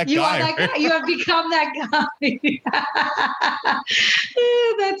completely that guy. You are that guy. You have become that guy.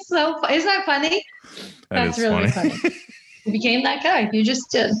 That's so funny. Isn't that funny? That's really funny. You became that guy. You just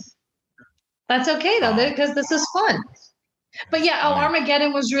did. That's okay though, because this is fun. But yeah,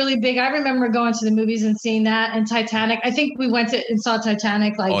 Armageddon was really big. I remember going to the movies and seeing that, and Titanic. I think we went to and saw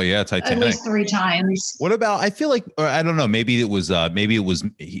Titanic Titanic at least 3 times. What about? I feel like, or I don't know. Maybe it was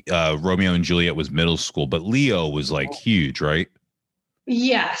Romeo and Juliet was middle school, but Leo was like huge, right?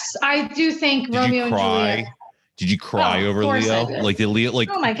 Yes, I do think Romeo and Juliet. Did you cry over Leo? Like the Leo, like,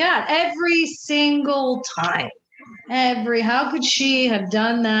 oh my God, every single time. How could she have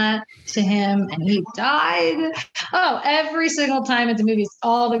done that to him and he died? Oh, every single time at the movies,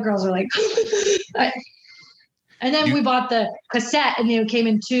 all the girls are like, and then we bought the cassette, and it came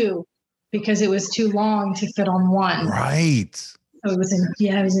in 2 because it was too long to fit on 1. Right. So it was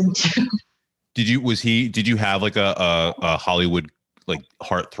in 2. Did you have like a Hollywood like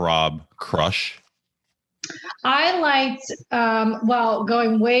heartthrob crush? I liked,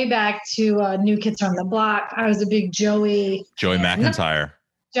 going way back to New Kids on the Block. I was a big Joey McIntyre.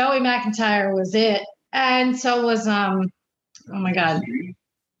 Joey McIntyre was it. And so was, oh my God.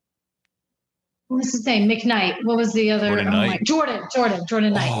 What was his name? McKnight. What was the other? Jordan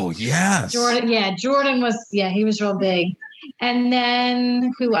Knight. Oh, yes. Jordan was, he was real big. And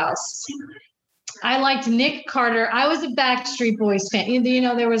then who else? I liked Nick Carter. I was a Backstreet Boys fan. You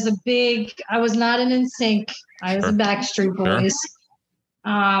know, there was I was not an NSYNC. I was a Backstreet Boys.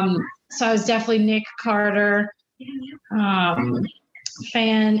 So I was definitely Nick Carter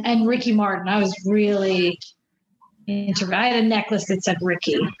fan, and Ricky Martin. I was really into. I had a necklace that said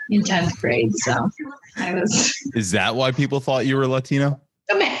Ricky in 10th grade. So I was. Is that why people thought you were Latino?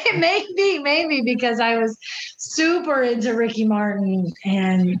 Maybe because I was super into Ricky Martin,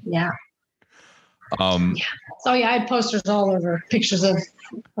 and So I had posters all over, pictures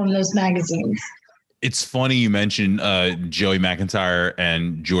from those magazines. It's funny you mentioned Joey McIntyre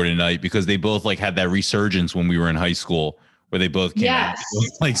and Jordan Knight, because they both like had that resurgence when we were in high school, where they both came Yes. in.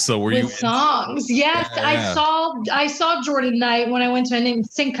 Like, so were With you? songs. Yes. Yeah. I saw Jordan Knight when I went to an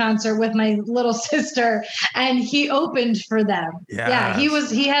NSYNC concert with my little sister, and he opened for them. Yeah,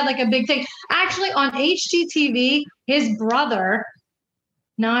 he had like a big thing. Actually, on HGTV, his brother,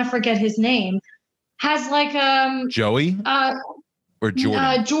 now I forget his name, has like Joey or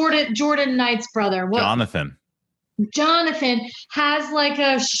Jordan? Jordan Knight's brother. Jonathan has like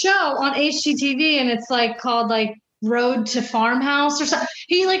a show on HGTV, and it's like called like Road to Farmhouse or something.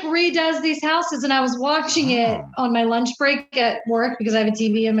 He like redoes these houses, and I was watching it on my lunch break at work because I have a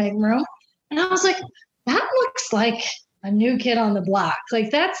TV in my room, and I was like, that looks like a new kid on the block. Like,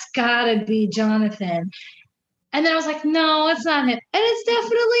 that's gotta be Jonathan. And then I was like, no, it's not him. And it's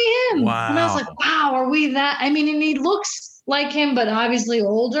definitely him. Wow. And I was like, wow, are we that? I mean, and he looks like him, but obviously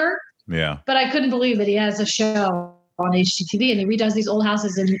older. Yeah. But I couldn't believe that he has a show on HGTV and he redoes these old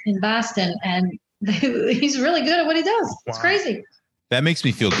houses in Boston. And he's really good at what he does. Wow. It's crazy. That makes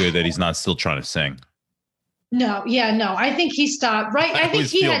me feel good that he's not still trying to sing. No. I think he stopped. Right. I think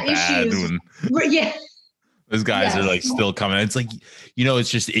he had issues. Yeah. Those guys are like still coming. It's like,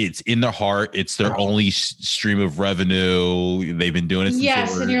 it's in their heart. It's their only stream of revenue. They've been doing it since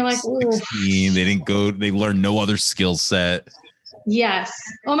they were and you're like, 16. They learned no other skill set. Yes.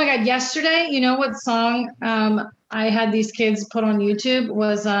 Oh my God. Yesterday, you know what song I had these kids put on YouTube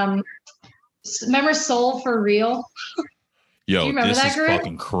was remember Soul for Real? Yo, this is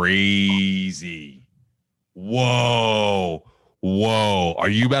fucking crazy. Whoa. Are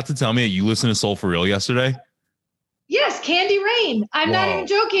you about to tell me that you listened to Soul for Real yesterday? Yes, Candy Rain. I'm not even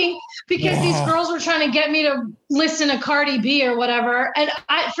joking because these girls were trying to get me to listen to Cardi B or whatever. And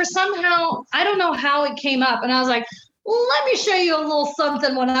I don't know how it came up. And I was like, well, let me show you a little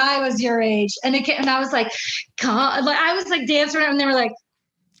something when I was your age. And I was like, I was like dancing around and they were like,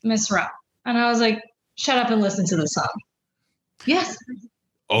 Miss Rowe. And I was like, shut up and listen to the song. Yes.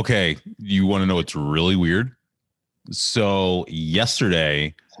 Okay. You want to know what's really weird? So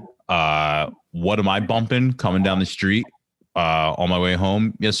yesterday, what am I bumping coming down the street on my way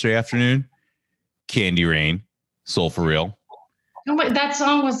home yesterday afternoon? Candy Rain, Soul for Real. Oh my, that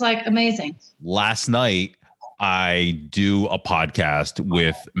song was like amazing. Last night, I do a podcast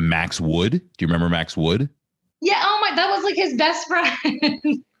with Max Wood. Do you remember Max Wood? Yeah. Oh my, that was like his best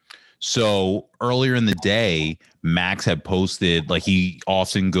friend. So earlier in the day, Max had posted, like, he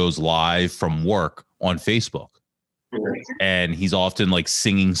often goes live from work on Facebook. And he's often like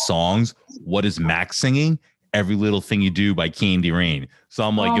singing songs. What is Max singing? Every Little Thing You Do by Candy Rain. So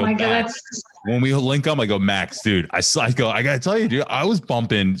I'm like, Max, when we link up, I go, Max, dude, I gotta tell you, dude, I was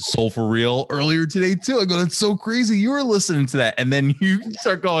bumping Soul for Real earlier today too. I go, that's so crazy. You were listening to that. And then you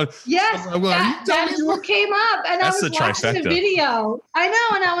start going, yes, that's what came up. And I was watching the video. I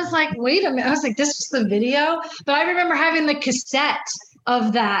know. And I was like, wait a minute. I was like, this is the video. But I remember having the cassette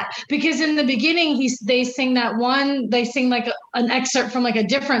of that because in the beginning they sing like an excerpt from like a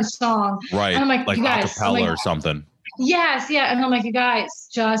different song, right? And I'm like you guys, acapella or something. Yes, yeah. And I'm like, you guys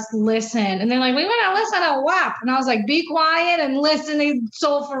just listen. And they're like, we want to listen to WAP. And I was like, be quiet and listen to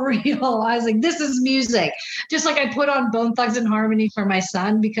Soul for Real. I was like, this is music. Just like I put on Bone Thugs and Harmony for my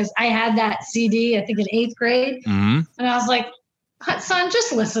son because I had that CD I think in 8th grade, and I was like, son,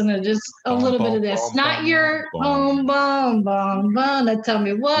 just listen to just a little bit of this. Not your boom, boom, boom, boom. That tell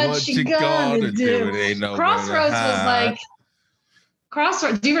me what you gonna do. Crossroads was like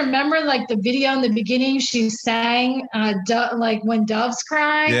Crossroads. Do you remember like the video in the beginning? She sang like When Doves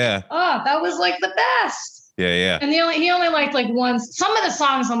Cry. Yeah. Oh, that was like the best. Yeah. And he only liked like one. Some of the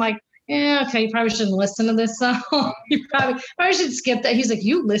songs I'm like, yeah, okay, you probably shouldn't listen to this song. You probably should skip that. He's like,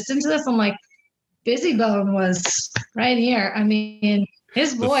 you listen to this? I'm like, Busy Bone was right here. I mean,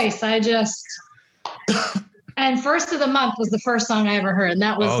 his voice, and First of the Month was the first song I ever heard. And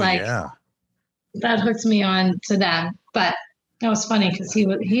that was that hooked me on to them. But that was funny because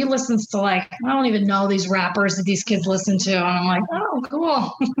he listens to like, I don't even know these rappers that these kids listen to. And I'm like, oh,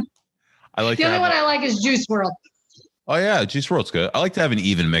 cool. I like the only one I like is Juice WRLD. Oh yeah. Juice WRLD's good. I like to have an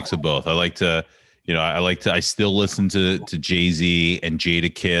even mix of both. I like to, I still listen to Jay-Z and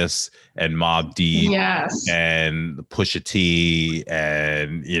Jadakiss and Mobb Deep, and Pusha T,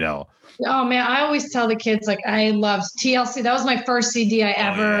 and Oh man, I always tell the kids like I loved TLC. That was my first CD I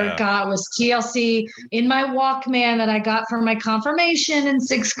ever got was TLC in my Walkman that I got for my confirmation in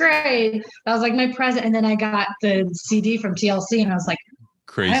 6th grade. That was like my present, and then I got the CD from TLC, and I was like,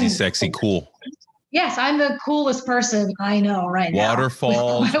 crazy, sexy, cool. Yes, I'm the coolest person I know right now.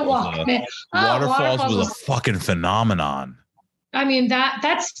 Waterfalls was a fucking phenomenon. I mean,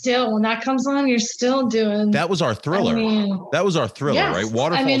 that's still, when that comes on, you're still doing. That was our Thriller. That was our Thriller, right?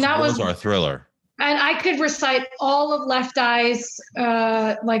 Waterfalls was our Thriller. And I could recite all of Left Eye's,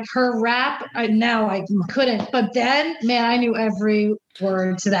 like her rap. Now I couldn't, but then, man, I knew every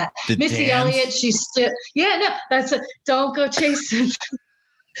word to that. Missy Elliott, she's still, that's it. Don't go chasing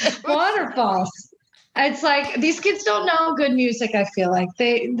waterfalls. It's like these kids don't know good music. I feel like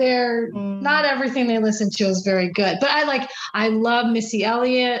they're not everything they listen to is very good. But I love Missy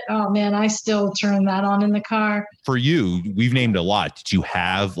Elliott. Oh man, I still turn that on in the car. For you, we've named a lot. Did you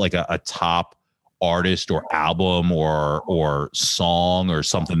have like a top artist or album or song or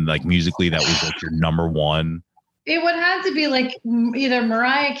something like musically that was like your number one? It would have to be like either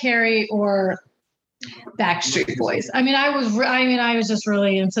Mariah Carey or Backstreet Boys. I was just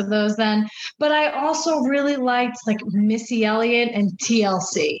really into those then, but I also really liked like Missy Elliott and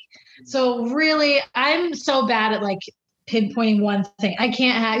TLC. So really, I'm so bad at like pinpointing one thing. I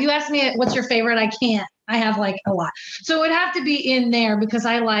can't have, you ask me what's your favorite, I can't. I have like a lot. So it would have to be in there because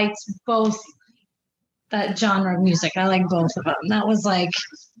I liked both that genre of music. I like both of them. That was like,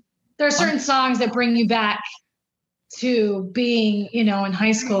 there are certain songs that bring you back to being, in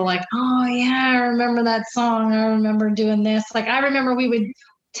high school, like, oh yeah, I remember that song. I remember doing this. Like, I remember we would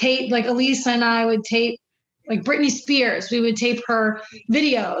tape, like Elisa and I would tape, like Britney Spears, we would tape her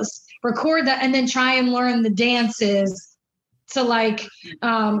videos, record that, and then try and learn the dances to like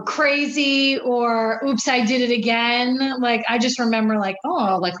Crazy or Oops, I Did It Again. Like, I just remember like,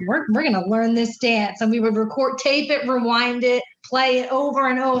 oh, like we're going to learn this dance. And we would record, tape it, rewind it, play it over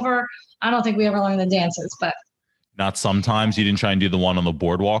and over. I don't think we ever learned the dances, but. Not sometimes. You didn't try and do the one on the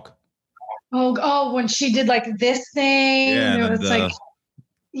boardwalk? Oh, when she did like this thing. Yeah, it was like,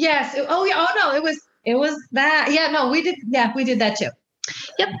 yes. It was that. Yeah, no, we did. Yeah, we did that too.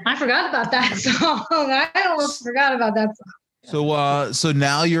 Yep. I forgot about that song. I almost forgot about that song. So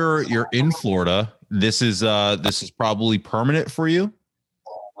now you're in Florida. This is probably permanent for you.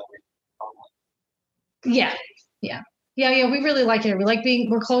 Yeah. We really like it. We like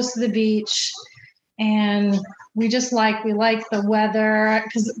we're close to the beach, and we like the weather.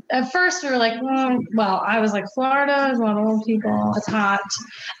 Because at first we were like, I was like, Florida is a lot of old people. It's hot,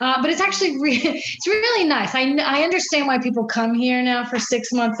 but it's actually it's really nice. I understand why people come here now for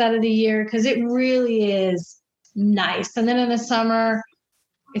 6 months out of the year, because it really is nice. And then in the summer,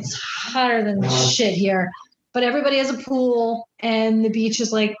 it's hotter than shit here. But everybody has a pool, and the beach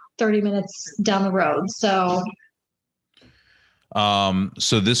is like 30 minutes down the road. So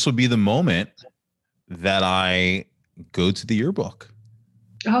this will be the moment that I go to the yearbook.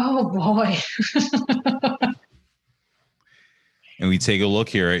 Oh boy. And we take a look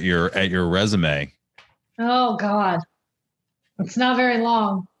here at your resume. Oh God. It's not very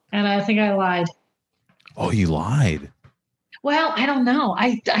long. And I think I lied. Oh, you lied. Well, I don't know.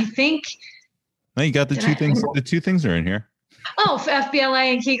 I think. No, you got the two things. The two things are in here. Oh, for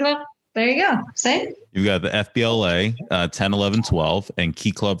FBLA and Key Club. There you go. Say. You got the FBLA 10, 11, 12 and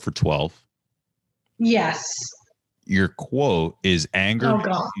Key Club for 12. Yes. Your quote is anger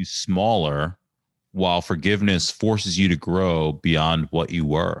makes you smaller while forgiveness forces you to grow beyond what you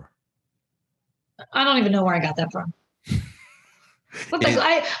were. I don't even know where I got that from. When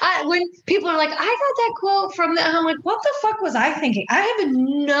people are like, I got that quote from I'm like, what the fuck was I thinking? I have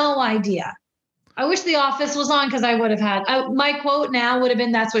no idea. I wish The Office was on, because I would have had my quote now would have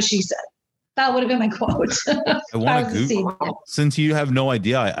been, that's what she said. That would have been my quote. I want to Google it. Since you have no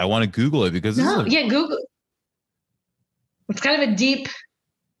idea, I want to Google it, because Google. It's kind of a deep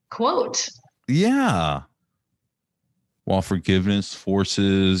quote. Yeah. While forgiveness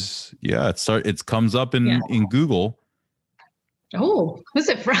forces, it comes up in Google. Oh, who's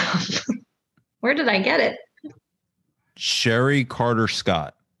it from? Where did I get it? Sherry Carter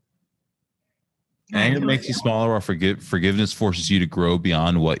Scott. Anger makes you smaller, while forgiveness forces you to grow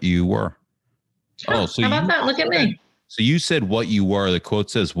beyond what you were. Oh, so how about that? Look at me. So you said what you were. The quote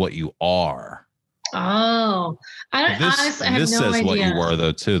says what you are. Oh, honestly, I have no idea. This says what you were,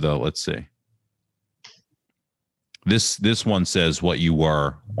 though. Let's see. This one says what you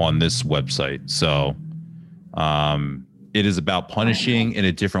were on this website. So, it is about punishing in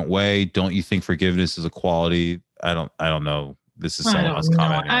a different way. Don't you think forgiveness is a quality? I don't know. This is someone else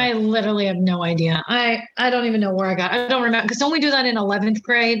commenting. I literally have no idea. I don't even know where I got. I don't remember, because don't we do that in 11th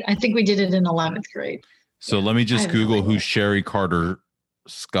grade? I think we did it in 11th grade. So let me just Google who Sherry Carter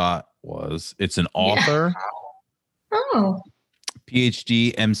Scott was. It's an author. Yeah. Oh.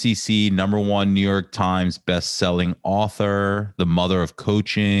 PhD, MCC, #1 New York Times best-selling author. The mother of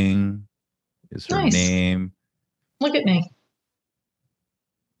coaching is her name. Look at me.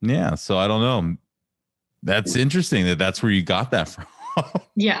 Yeah. So I don't know. That's interesting that's where you got that from.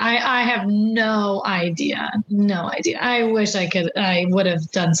 Yeah, I have no idea. No idea. I wish I would have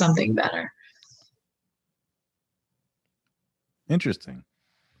done something better. Interesting.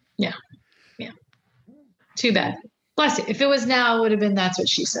 Yeah. Too bad. Bless you. If it was now, it would have been that's what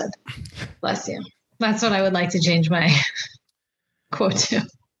she said. Bless you. That's what I would like to change my quote to. All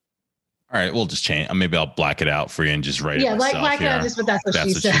right, we'll just change. Maybe I'll black it out for you and just write it myself. Black it out just, but that's what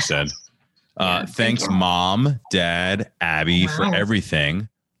she said. Thanks, Mom, Dad, Abby, for everything.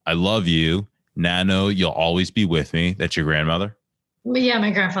 I love you. Nano, you'll always be with me. That's your grandmother? Yeah,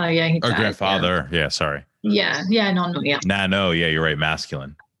 my grandfather. Yeah, he died. Grandfather. Yeah, sorry. Yeah, no, yeah. Nano, yeah, you're right.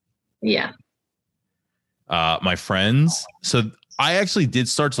 Masculine. Yeah. My friends. So I actually did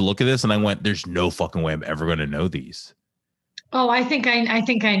start to look at this and I went, there's no fucking way I'm ever going to know these. Oh, I think I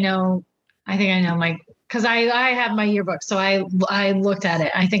know because I have my yearbook. So I looked at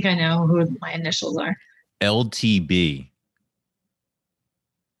it. I think I know who my initials are. LTB.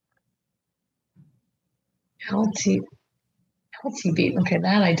 LTB. Okay,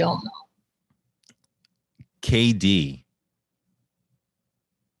 that I don't know. KD.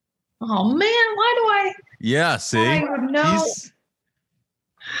 Oh man, why do I? Yeah, see, I would know.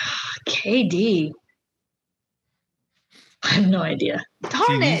 KD. I have no idea.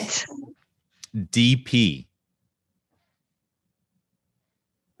 Darn it. DP.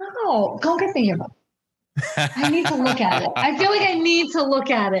 Oh, go get the yearbook. I need to look at it. I feel like I need to look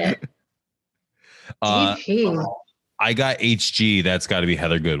at it. DP. I got HG. That's got to be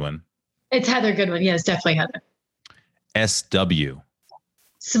Heather Goodwin. It's Heather Goodwin. Yeah, it's definitely Heather. SW.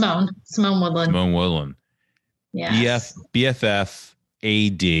 Simone Woodland. Yeah. BFF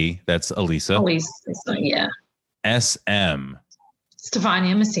AD. That's Elisa. Yeah. SM.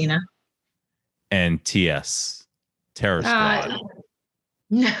 Stefania Messina. And TS. Terror Squad.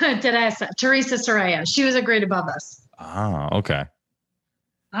 Teresa Soraya. She was a grade above us. Oh, okay.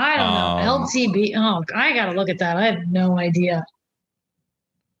 I don't know. LTB. Oh, I got to look at that. I have no idea.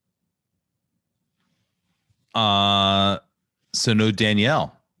 So no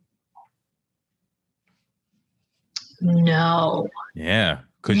Danielle. No. Yeah,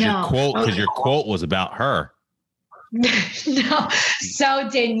 because your quote was about her. No. So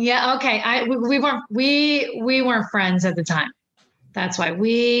Danielle. Okay, we weren't friends at the time. That's why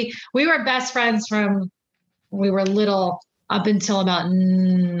we were best friends from we were little up until about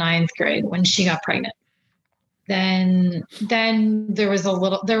 9th grade when she got pregnant. Then there was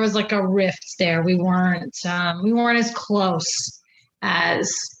like a rift there. We weren't as close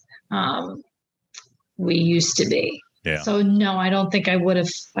as we used to be. Yeah. So no, I don't think I would have.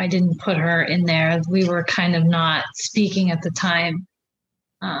 I didn't put her in there. We were kind of not speaking at the time.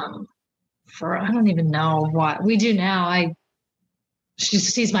 For I don't even know what we do now. She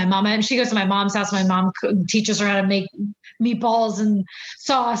sees my mom and she goes to my mom's house. My mom teaches her how to make meatballs and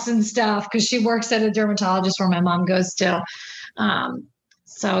sauce and stuff because she works at a dermatologist where my mom goes to.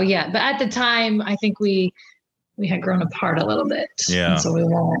 So yeah, but at the time, I think we had grown apart a little bit. Yeah. And so we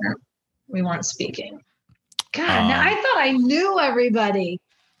weren't speaking. God, now I thought I knew everybody.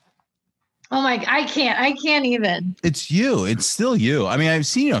 Oh my! I can't even. It's you. It's still you. I mean, I've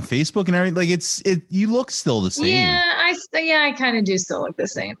seen you on Facebook and everything. Like you look still the same. Yeah, I kind of do still look the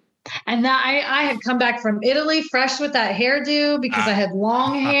same. And that I had come back from Italy fresh with that hairdo because I had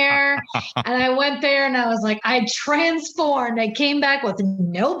long hair, and I went there and I was like, I transformed. I came back with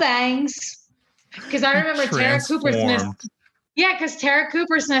no bangs because I remember Tara Cooper Smith. Yeah, because Tara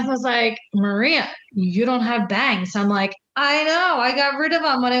Cooper Smith was like, Maria, you don't have bangs. I'm like, I know. I got rid of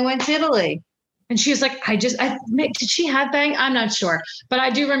them when I went to Italy. And she was like, did she have bangs? I'm not sure. But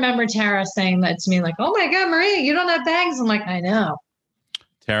I do remember Tara saying that to me, like, oh my God, Maria, you don't have bangs. I'm like, I know.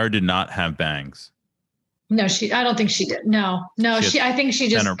 Tara did not have bangs. No, I don't think she did. No, I think she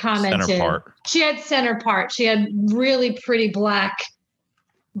just commented. Center part. She had center part. She had really pretty black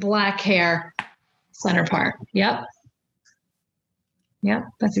hair, center part. Yep.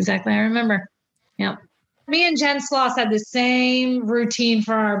 That's exactly. I remember. Yep. Me and Jen Sloss had the same routine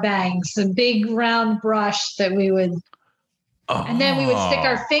for our bangs, a big round brush that we would, and then we would stick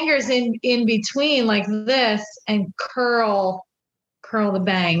our fingers in between like this and curl the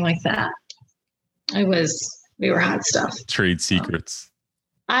bang like that. We were hot stuff. Trade secrets.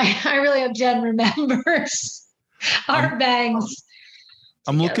 I really hope Jen remembers our bangs.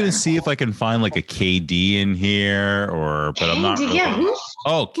 I'm looking to see if I can find like a KD in here but I'm not. Really. Yeah.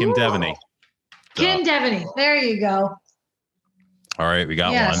 Kim Devaney. Kim Devaney. There you go. All right. We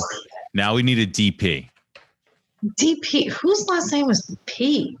got one. Now we need a DP. DP. Whose last name was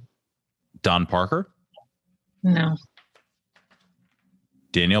P? Don Parker? No.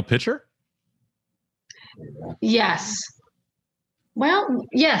 Danielle Pitcher? Yes. Well,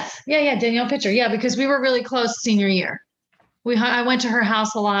 yes. Yeah. Danielle Pitcher. Yeah. Because we were really close senior year. I went to her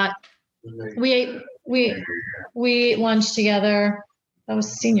house a lot. We We ate lunch together. That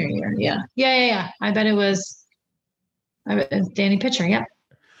was senior year. Yeah. I bet it was Danny Pitcher. Yeah.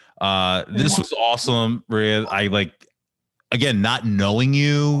 This was awesome, Maria. Again, not knowing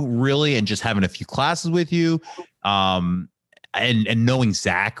you really and just having a few classes with you, and knowing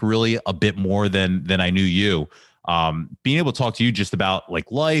Zach really a bit more than I knew you. Being able to talk to you just about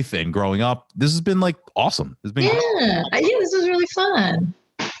like life and growing up, this has been like awesome. It's been this was really fun.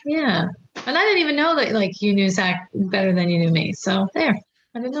 Yeah. And I didn't even know that like you knew Zach better than you knew me. So there,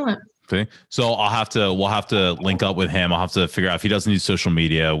 I didn't know it. Okay. So we'll have to link up with him. I'll have to figure out if he doesn't use social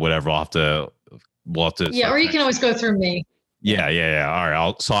media, whatever. We'll have to. Yeah. Or you can always go through me. Yeah. All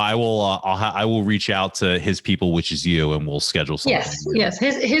right. I will reach out to his people, which is you, and we'll schedule something. Yes.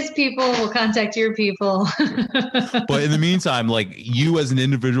 His people will contact your people. But in the meantime, like you as an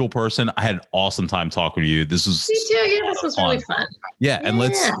individual person, I had an awesome time talking to you. This was me too. Yeah, this was really fun. Yeah, and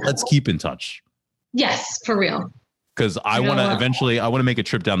let's keep in touch. Yes, for real. Because I want to make a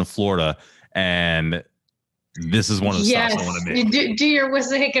trip down to Florida, and this is one of the stops I want to make. You do your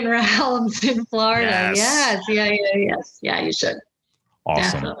Wissahickon rounds in Florida. Yes. Yes. Yeah, you should.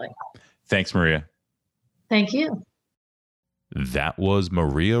 Awesome. Definitely. Thanks, Maria. Thank you. That was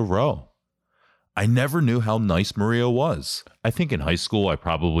Maria Rowe. I never knew how nice Maria was. I think in high school, I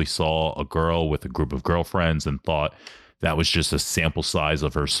probably saw a girl with a group of girlfriends and thought that was just a sample size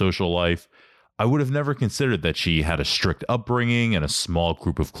of her social life. I would have never considered that she had a strict upbringing and a small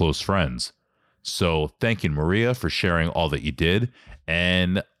group of close friends. So thank you, Maria, for sharing all that you did.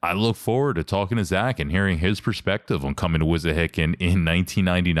 And I look forward to talking to Zach and hearing his perspective on coming to Wissahickon in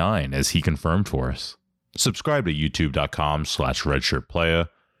 1999, as he confirmed for us. Subscribe to youtube.com/redshirtplaya.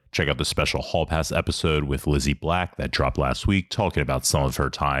 Check out the special Hall Pass episode with Lizzie Black that dropped last week, talking about some of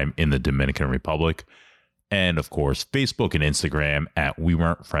her time in the Dominican Republic. And of course, Facebook and Instagram at We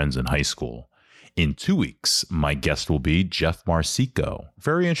Weren't Friends in High School. In 2 weeks, my guest will be Jeff Marsico.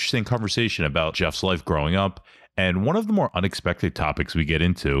 Very interesting conversation about Jeff's life growing up. And one of the more unexpected topics we get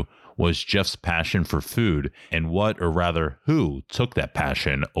into was Jeff's passion for food and what, or rather who, took that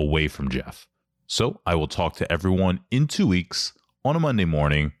passion away from Jeff. So I will talk to everyone in 2 weeks on a Monday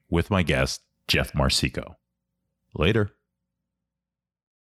morning with my guest, Jeff Marsico. Later.